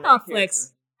He what? was I the thought main Flex.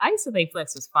 character. I used to think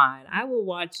Flex was fine. I will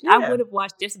watch. Yeah. I would have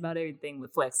watched just about everything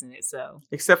with Flex in it. So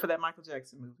Except for that Michael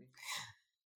Jackson movie.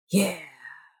 yeah.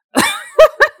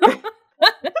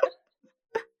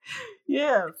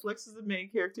 Yeah, Flex is the main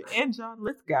character, and John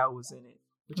Lithgow was in it,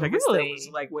 which I guess that was Really?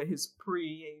 like what his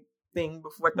pre-thing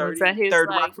before Was 30, that his, Third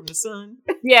like- Rock from the Sun.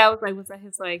 Yeah, I was like, was that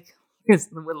his like? His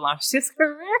would launch his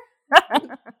career.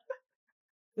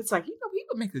 It's like, he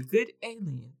would make a good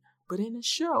alien, but in a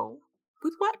show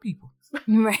with white people.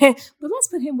 Right, but let's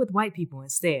put him with white people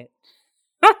instead.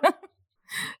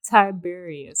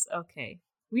 Tiberius. Okay,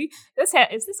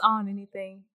 is this on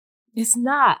anything? It's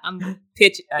not. I'm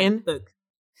pitching. And- Look,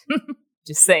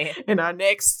 just saying. And our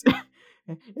next,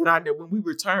 and I know when we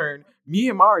return, me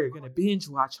and Mari are going to binge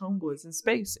watch Homeboys in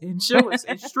Space and show us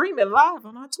and stream it live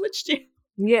on our Twitch channel.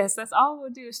 Yes, that's all we'll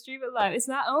do is stream it live. It's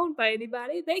not owned by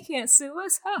anybody. They can't sue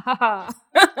us. Ha ha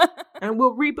ha. And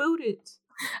we'll reboot it.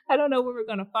 I don't know where we're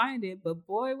gonna find it, but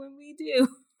boy, when we do.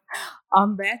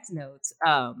 On that note,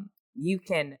 you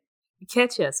can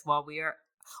catch us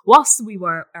whilst we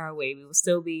were away. We will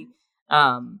still be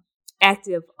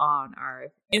active on our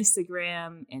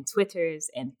Instagram and Twitters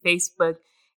and Facebook.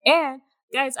 And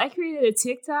guys, I created a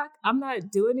TikTok. I'm not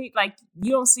doing it like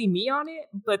you don't see me on it,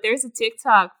 but there's a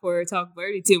TikTok for Talk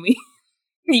Birdie to Me.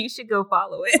 You should go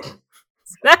follow it.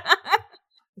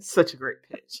 It's such a great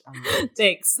pitch. I love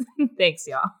it. Thanks,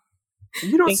 y'all.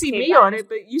 You don't Thanks, see me K-Bye. on it,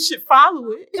 but you should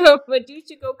follow it. But you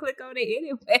should go click on it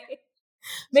anyway.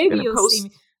 Maybe gonna you'll post- see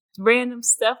me. Random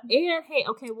stuff. And hey,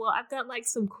 okay, well, I've got like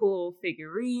some cool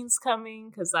figurines coming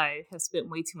because I have spent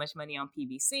way too much money on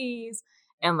PVCs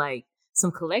and like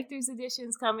some collector's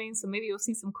editions coming. So maybe you'll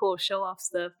see some cool show off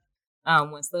stuff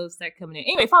once those start coming in.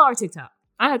 Anyway, follow our TikTok.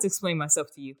 I had to explain myself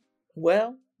to you.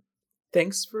 Well,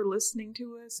 thanks for listening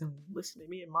to us and listening to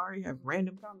me and Mari have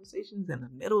random conversations in the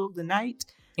middle of the night.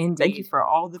 Indeed. Thank you for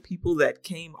all the people that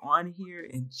came on here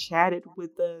and chatted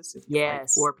with us. It was like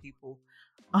Yes. 4 people.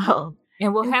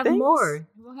 And we'll And have thanks. more.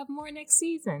 We'll have more next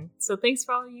season. So thanks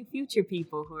for all you future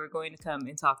people who are going to come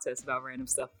and talk to us about random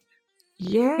stuff.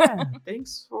 Yeah.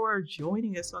 Thanks for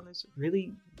joining us on this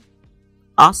really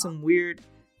awesome, weird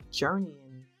journey.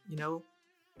 And,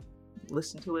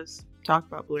 listen to us talk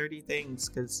about blurry things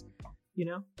because,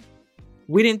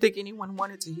 we didn't think anyone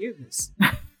wanted to hear this.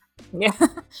 Yeah. I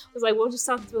was like, we'll just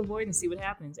talk to avoid and see what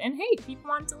happens. And hey, people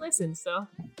wanted to listen. So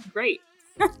great.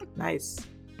 Nice.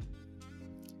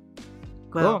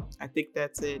 Well, Cool. I think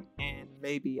that's it. And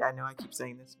maybe, I know I keep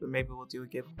saying this, but maybe we'll do a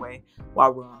giveaway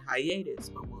while we're on hiatus,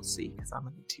 but we'll see because I'm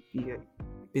going to be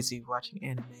busy watching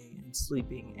anime and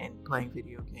sleeping and playing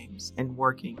video games and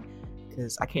working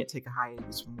because I can't take a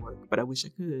hiatus from work, but I wish I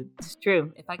could. It's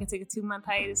true. If I can take a 2-month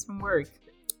hiatus from work,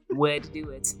 would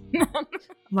do it. I'm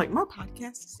like, my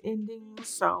podcast is ending,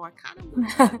 so I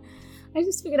kind of I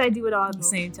just figured I'd do it all at the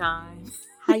same time.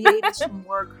 hiatus from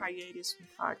work, hiatus from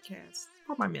podcasts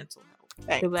for my mental health.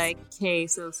 Thanks. They're like, okay,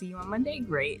 so see you on Monday?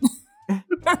 Great.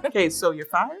 Okay, so you're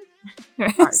fired?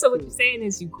 right, So what cool. you're saying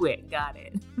is you quit. Got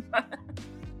it.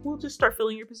 We'll just start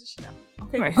filling your position out.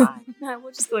 Okay, Right. bye.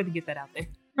 We'll just go ahead and get that out there.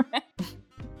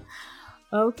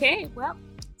 Okay, well,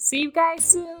 see you guys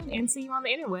soon and see you on the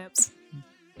interwebs.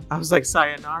 I was like,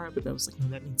 sayonara, but I was like, no,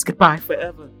 that means goodbye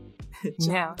forever.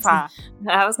 Yeah. Bye.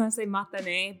 I was going to say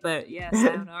matane, but yeah,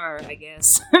 sayonara, I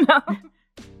guess. No.